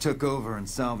 I took over and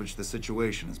salvaged the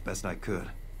situation as best I could.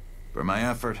 For my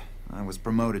effort, I was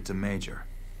promoted to major.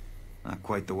 Not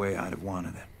quite the way I'd have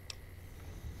wanted it.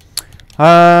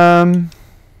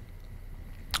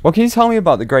 What can you tell me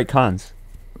about the Great Khans?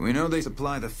 We know they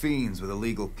supply the fiends with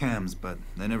illegal chems, but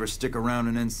they never stick around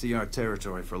in NCR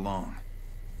territory for long.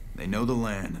 They know the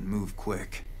land and move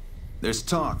quick. There's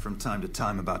talk from time to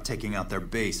time about taking out their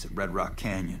base at Red Rock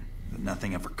Canyon, but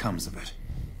nothing ever comes of it.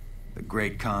 The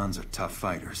Great Khans are tough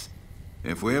fighters.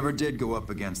 If we ever did go up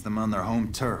against them on their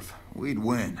home turf, we'd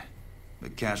win. The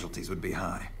casualties would be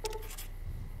high.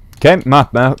 Okay,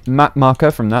 map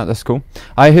marker from that, that's cool.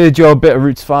 I heard you're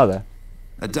Bitterroot's father.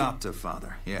 Adoptive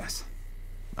father, yes.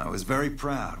 I was very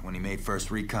proud when he made first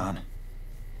recon.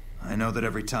 I know that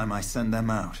every time I send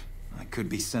them out, I could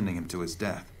be sending him to his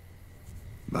death.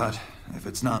 But if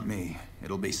it's not me,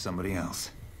 it'll be somebody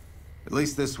else. At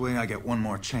least this way I get one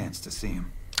more chance to see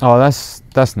him. Oh, that's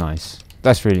nice.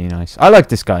 That's really nice. I like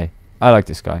this guy.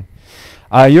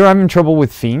 You're having trouble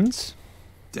with fiends?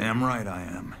 Damn right I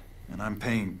am. And I'm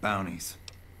paying bounties.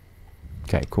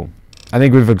 Okay, cool. I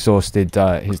think we've exhausted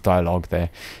his dialogue there.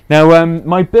 Now,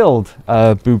 my build,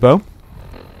 Bubo.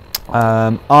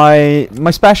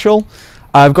 My special,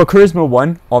 I've got Charisma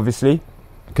 1, obviously,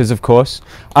 because of course.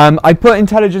 I put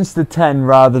Intelligence to 10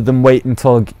 rather than wait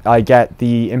until I get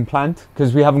the implant,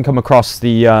 because we haven't come across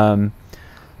the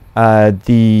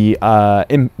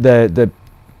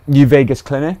New Vegas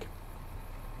clinic.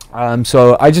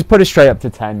 So I just put it straight up to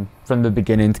 10 from the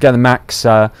beginning to get the max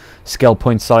skill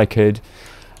points that I could.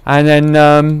 And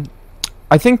then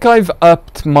I think I've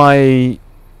upped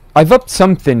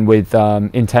something with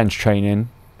intense training.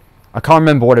 I can't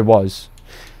remember what it was.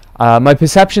 My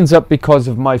perception's up because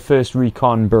of my first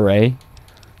recon beret,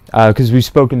 because we've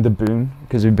spoken to Boone,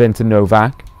 because we've been to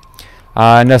Novak,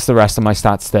 and that's the rest of my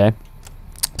stats there.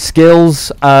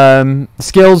 Skills,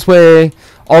 we're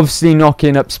obviously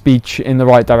knocking up speech in the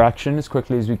right direction as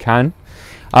quickly as we can,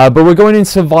 but we're going in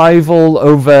survival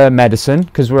over medicine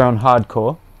because we're on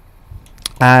hardcore.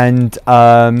 And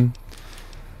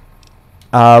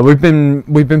we've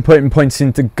been putting points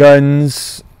into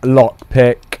guns,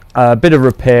 lockpick, a bit of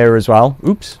repair as well.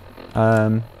 Oops.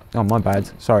 Oh, my bad.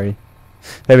 Sorry.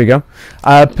 There we go.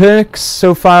 Perks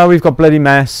so far we've got Bloody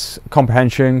Mess,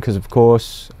 Comprehension because of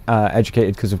course,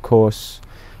 Educated because of course.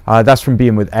 That's from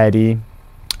being with Eddie.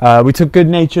 We took Good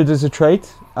Natured as a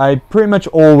trait. I pretty much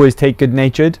always take Good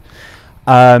Natured.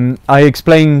 I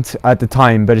explained at the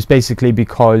time, but it's basically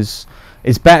because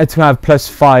it's better to have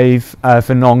 +5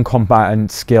 for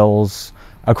non-combatant skills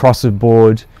across the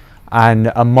board and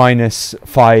a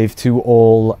 -5 to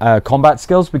all combat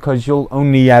skills, because you'll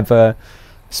only ever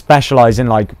specialize in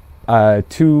like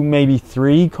 2, maybe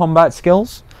 3 combat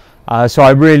skills. So I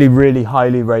really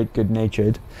highly rate Good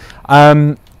Natured.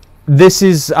 This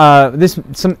is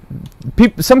some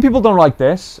people don't like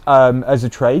this as a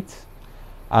trait.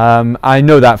 I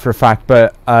know that for a fact,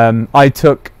 but I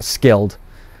took Skilled.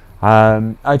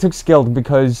 I took Skilled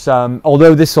because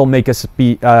although this will make us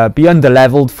be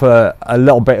underleveled for a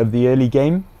little bit of the early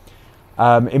game,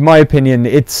 in my opinion,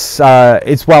 it's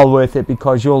well worth it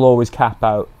because you'll always cap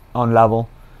out on level.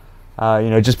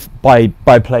 You know, just by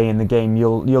playing the game,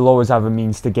 you'll always have a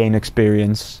means to gain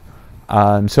experience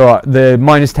So the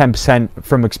minus 10%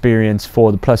 from experience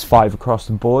for the plus 5 across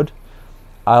the board,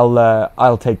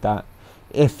 I'll take that.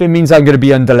 If it means I'm going to be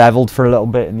underleveled for a little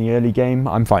bit in the early game,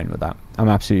 I'm fine with that. I'm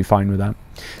absolutely fine with that.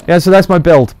 Yeah, so that's my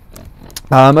build.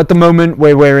 At the moment,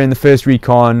 we're wearing the first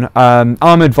recon,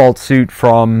 armored vault suit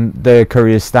from the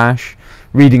courier stash,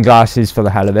 reading glasses for the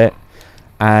hell of it,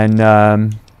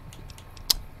 and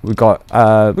we got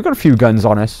a few guns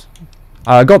on us.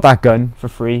 I got that gun for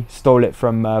free, stole it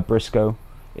from Briscoe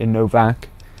in Novak,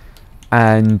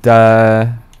 and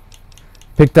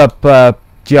picked up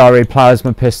GRA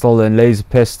plasma pistol and laser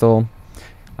pistol.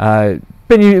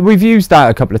 We've used that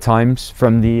a couple of times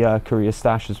from the courier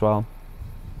stash as well.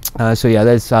 So yeah,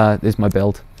 there's my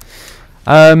build.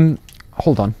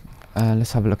 Hold on,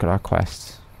 let's have a look at our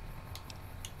quests.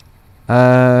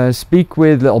 Speak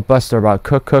with Little Buster about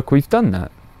Cook. We've done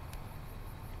that.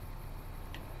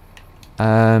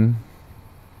 I'm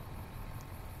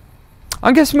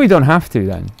guessing we don't have to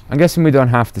then. I'm guessing we don't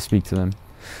have to speak to them.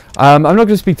 I'm not going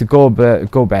to speak to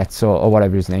Gobetz or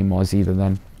whatever his name was either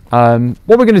then.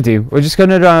 What we're going to do, we're just going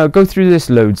to go through this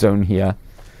load zone here,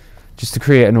 just to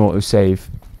create an autosave.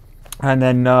 And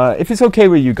then, if it's okay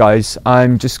with you guys,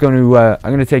 I'm just going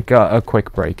to take a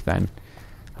quick break then.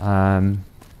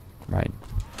 Right.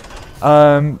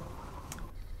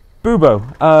 Bubo,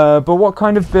 but what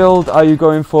kind of build are you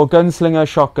going for? Gunslinger,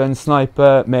 shotgun,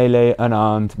 sniper, melee,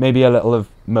 unarmed, maybe a little of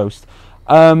most.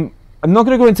 I'm not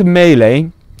going to go into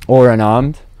melee or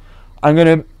unarmed. I'm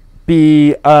going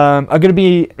to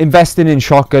be investing in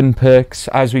shotgun perks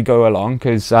as we go along,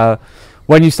 because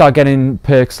when you start getting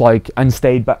perks like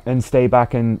stay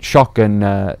back and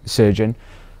shotgun surgeon,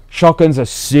 shotguns are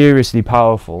seriously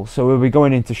powerful. So we'll be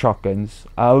going into shotguns.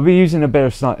 We'll be using a bit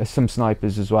of some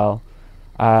snipers as well,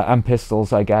 and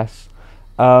pistols, I guess.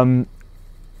 Guns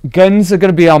are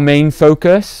going to be our main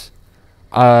focus.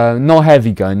 Not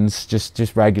heavy guns,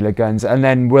 just regular guns, and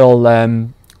then we'll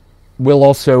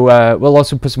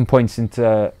also put some points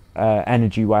into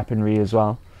energy weaponry as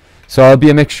well. So it'll be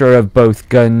a mixture of both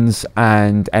guns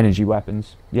and energy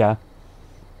weapons. Yeah.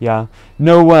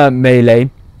 No melee.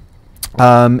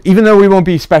 Even though we won't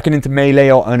be speccing into melee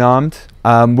or unarmed,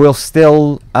 we'll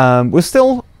still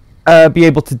be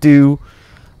able to do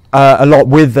a lot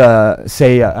with,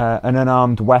 say, an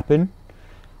unarmed weapon,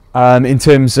 in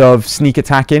terms of sneak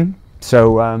attacking.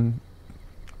 So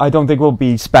I don't think we'll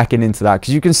be speccing into that,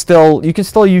 because you can still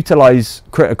utilize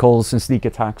criticals and sneak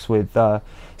attacks with,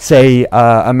 say,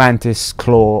 a Mantis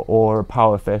Claw or a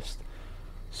Power Fist.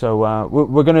 So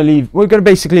we're gonna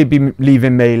basically be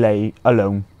leaving melee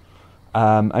alone,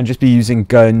 and just be using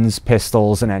guns,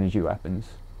 pistols, and energy weapons,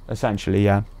 essentially.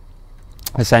 Yeah,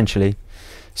 essentially.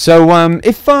 So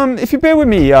if you bear with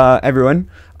me, everyone,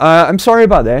 I'm sorry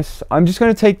about this. I'm just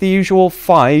going to take the usual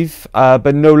 5,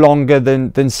 but no longer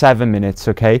than 7 minutes.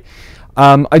 Okay.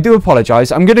 I do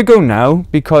apologise. I'm going to go now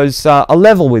because I'll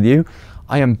level with you.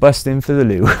 I am busting for the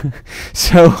loo.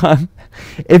 So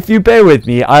if you bear with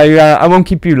me, I won't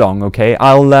keep you long. Okay.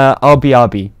 I'll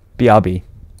BRB.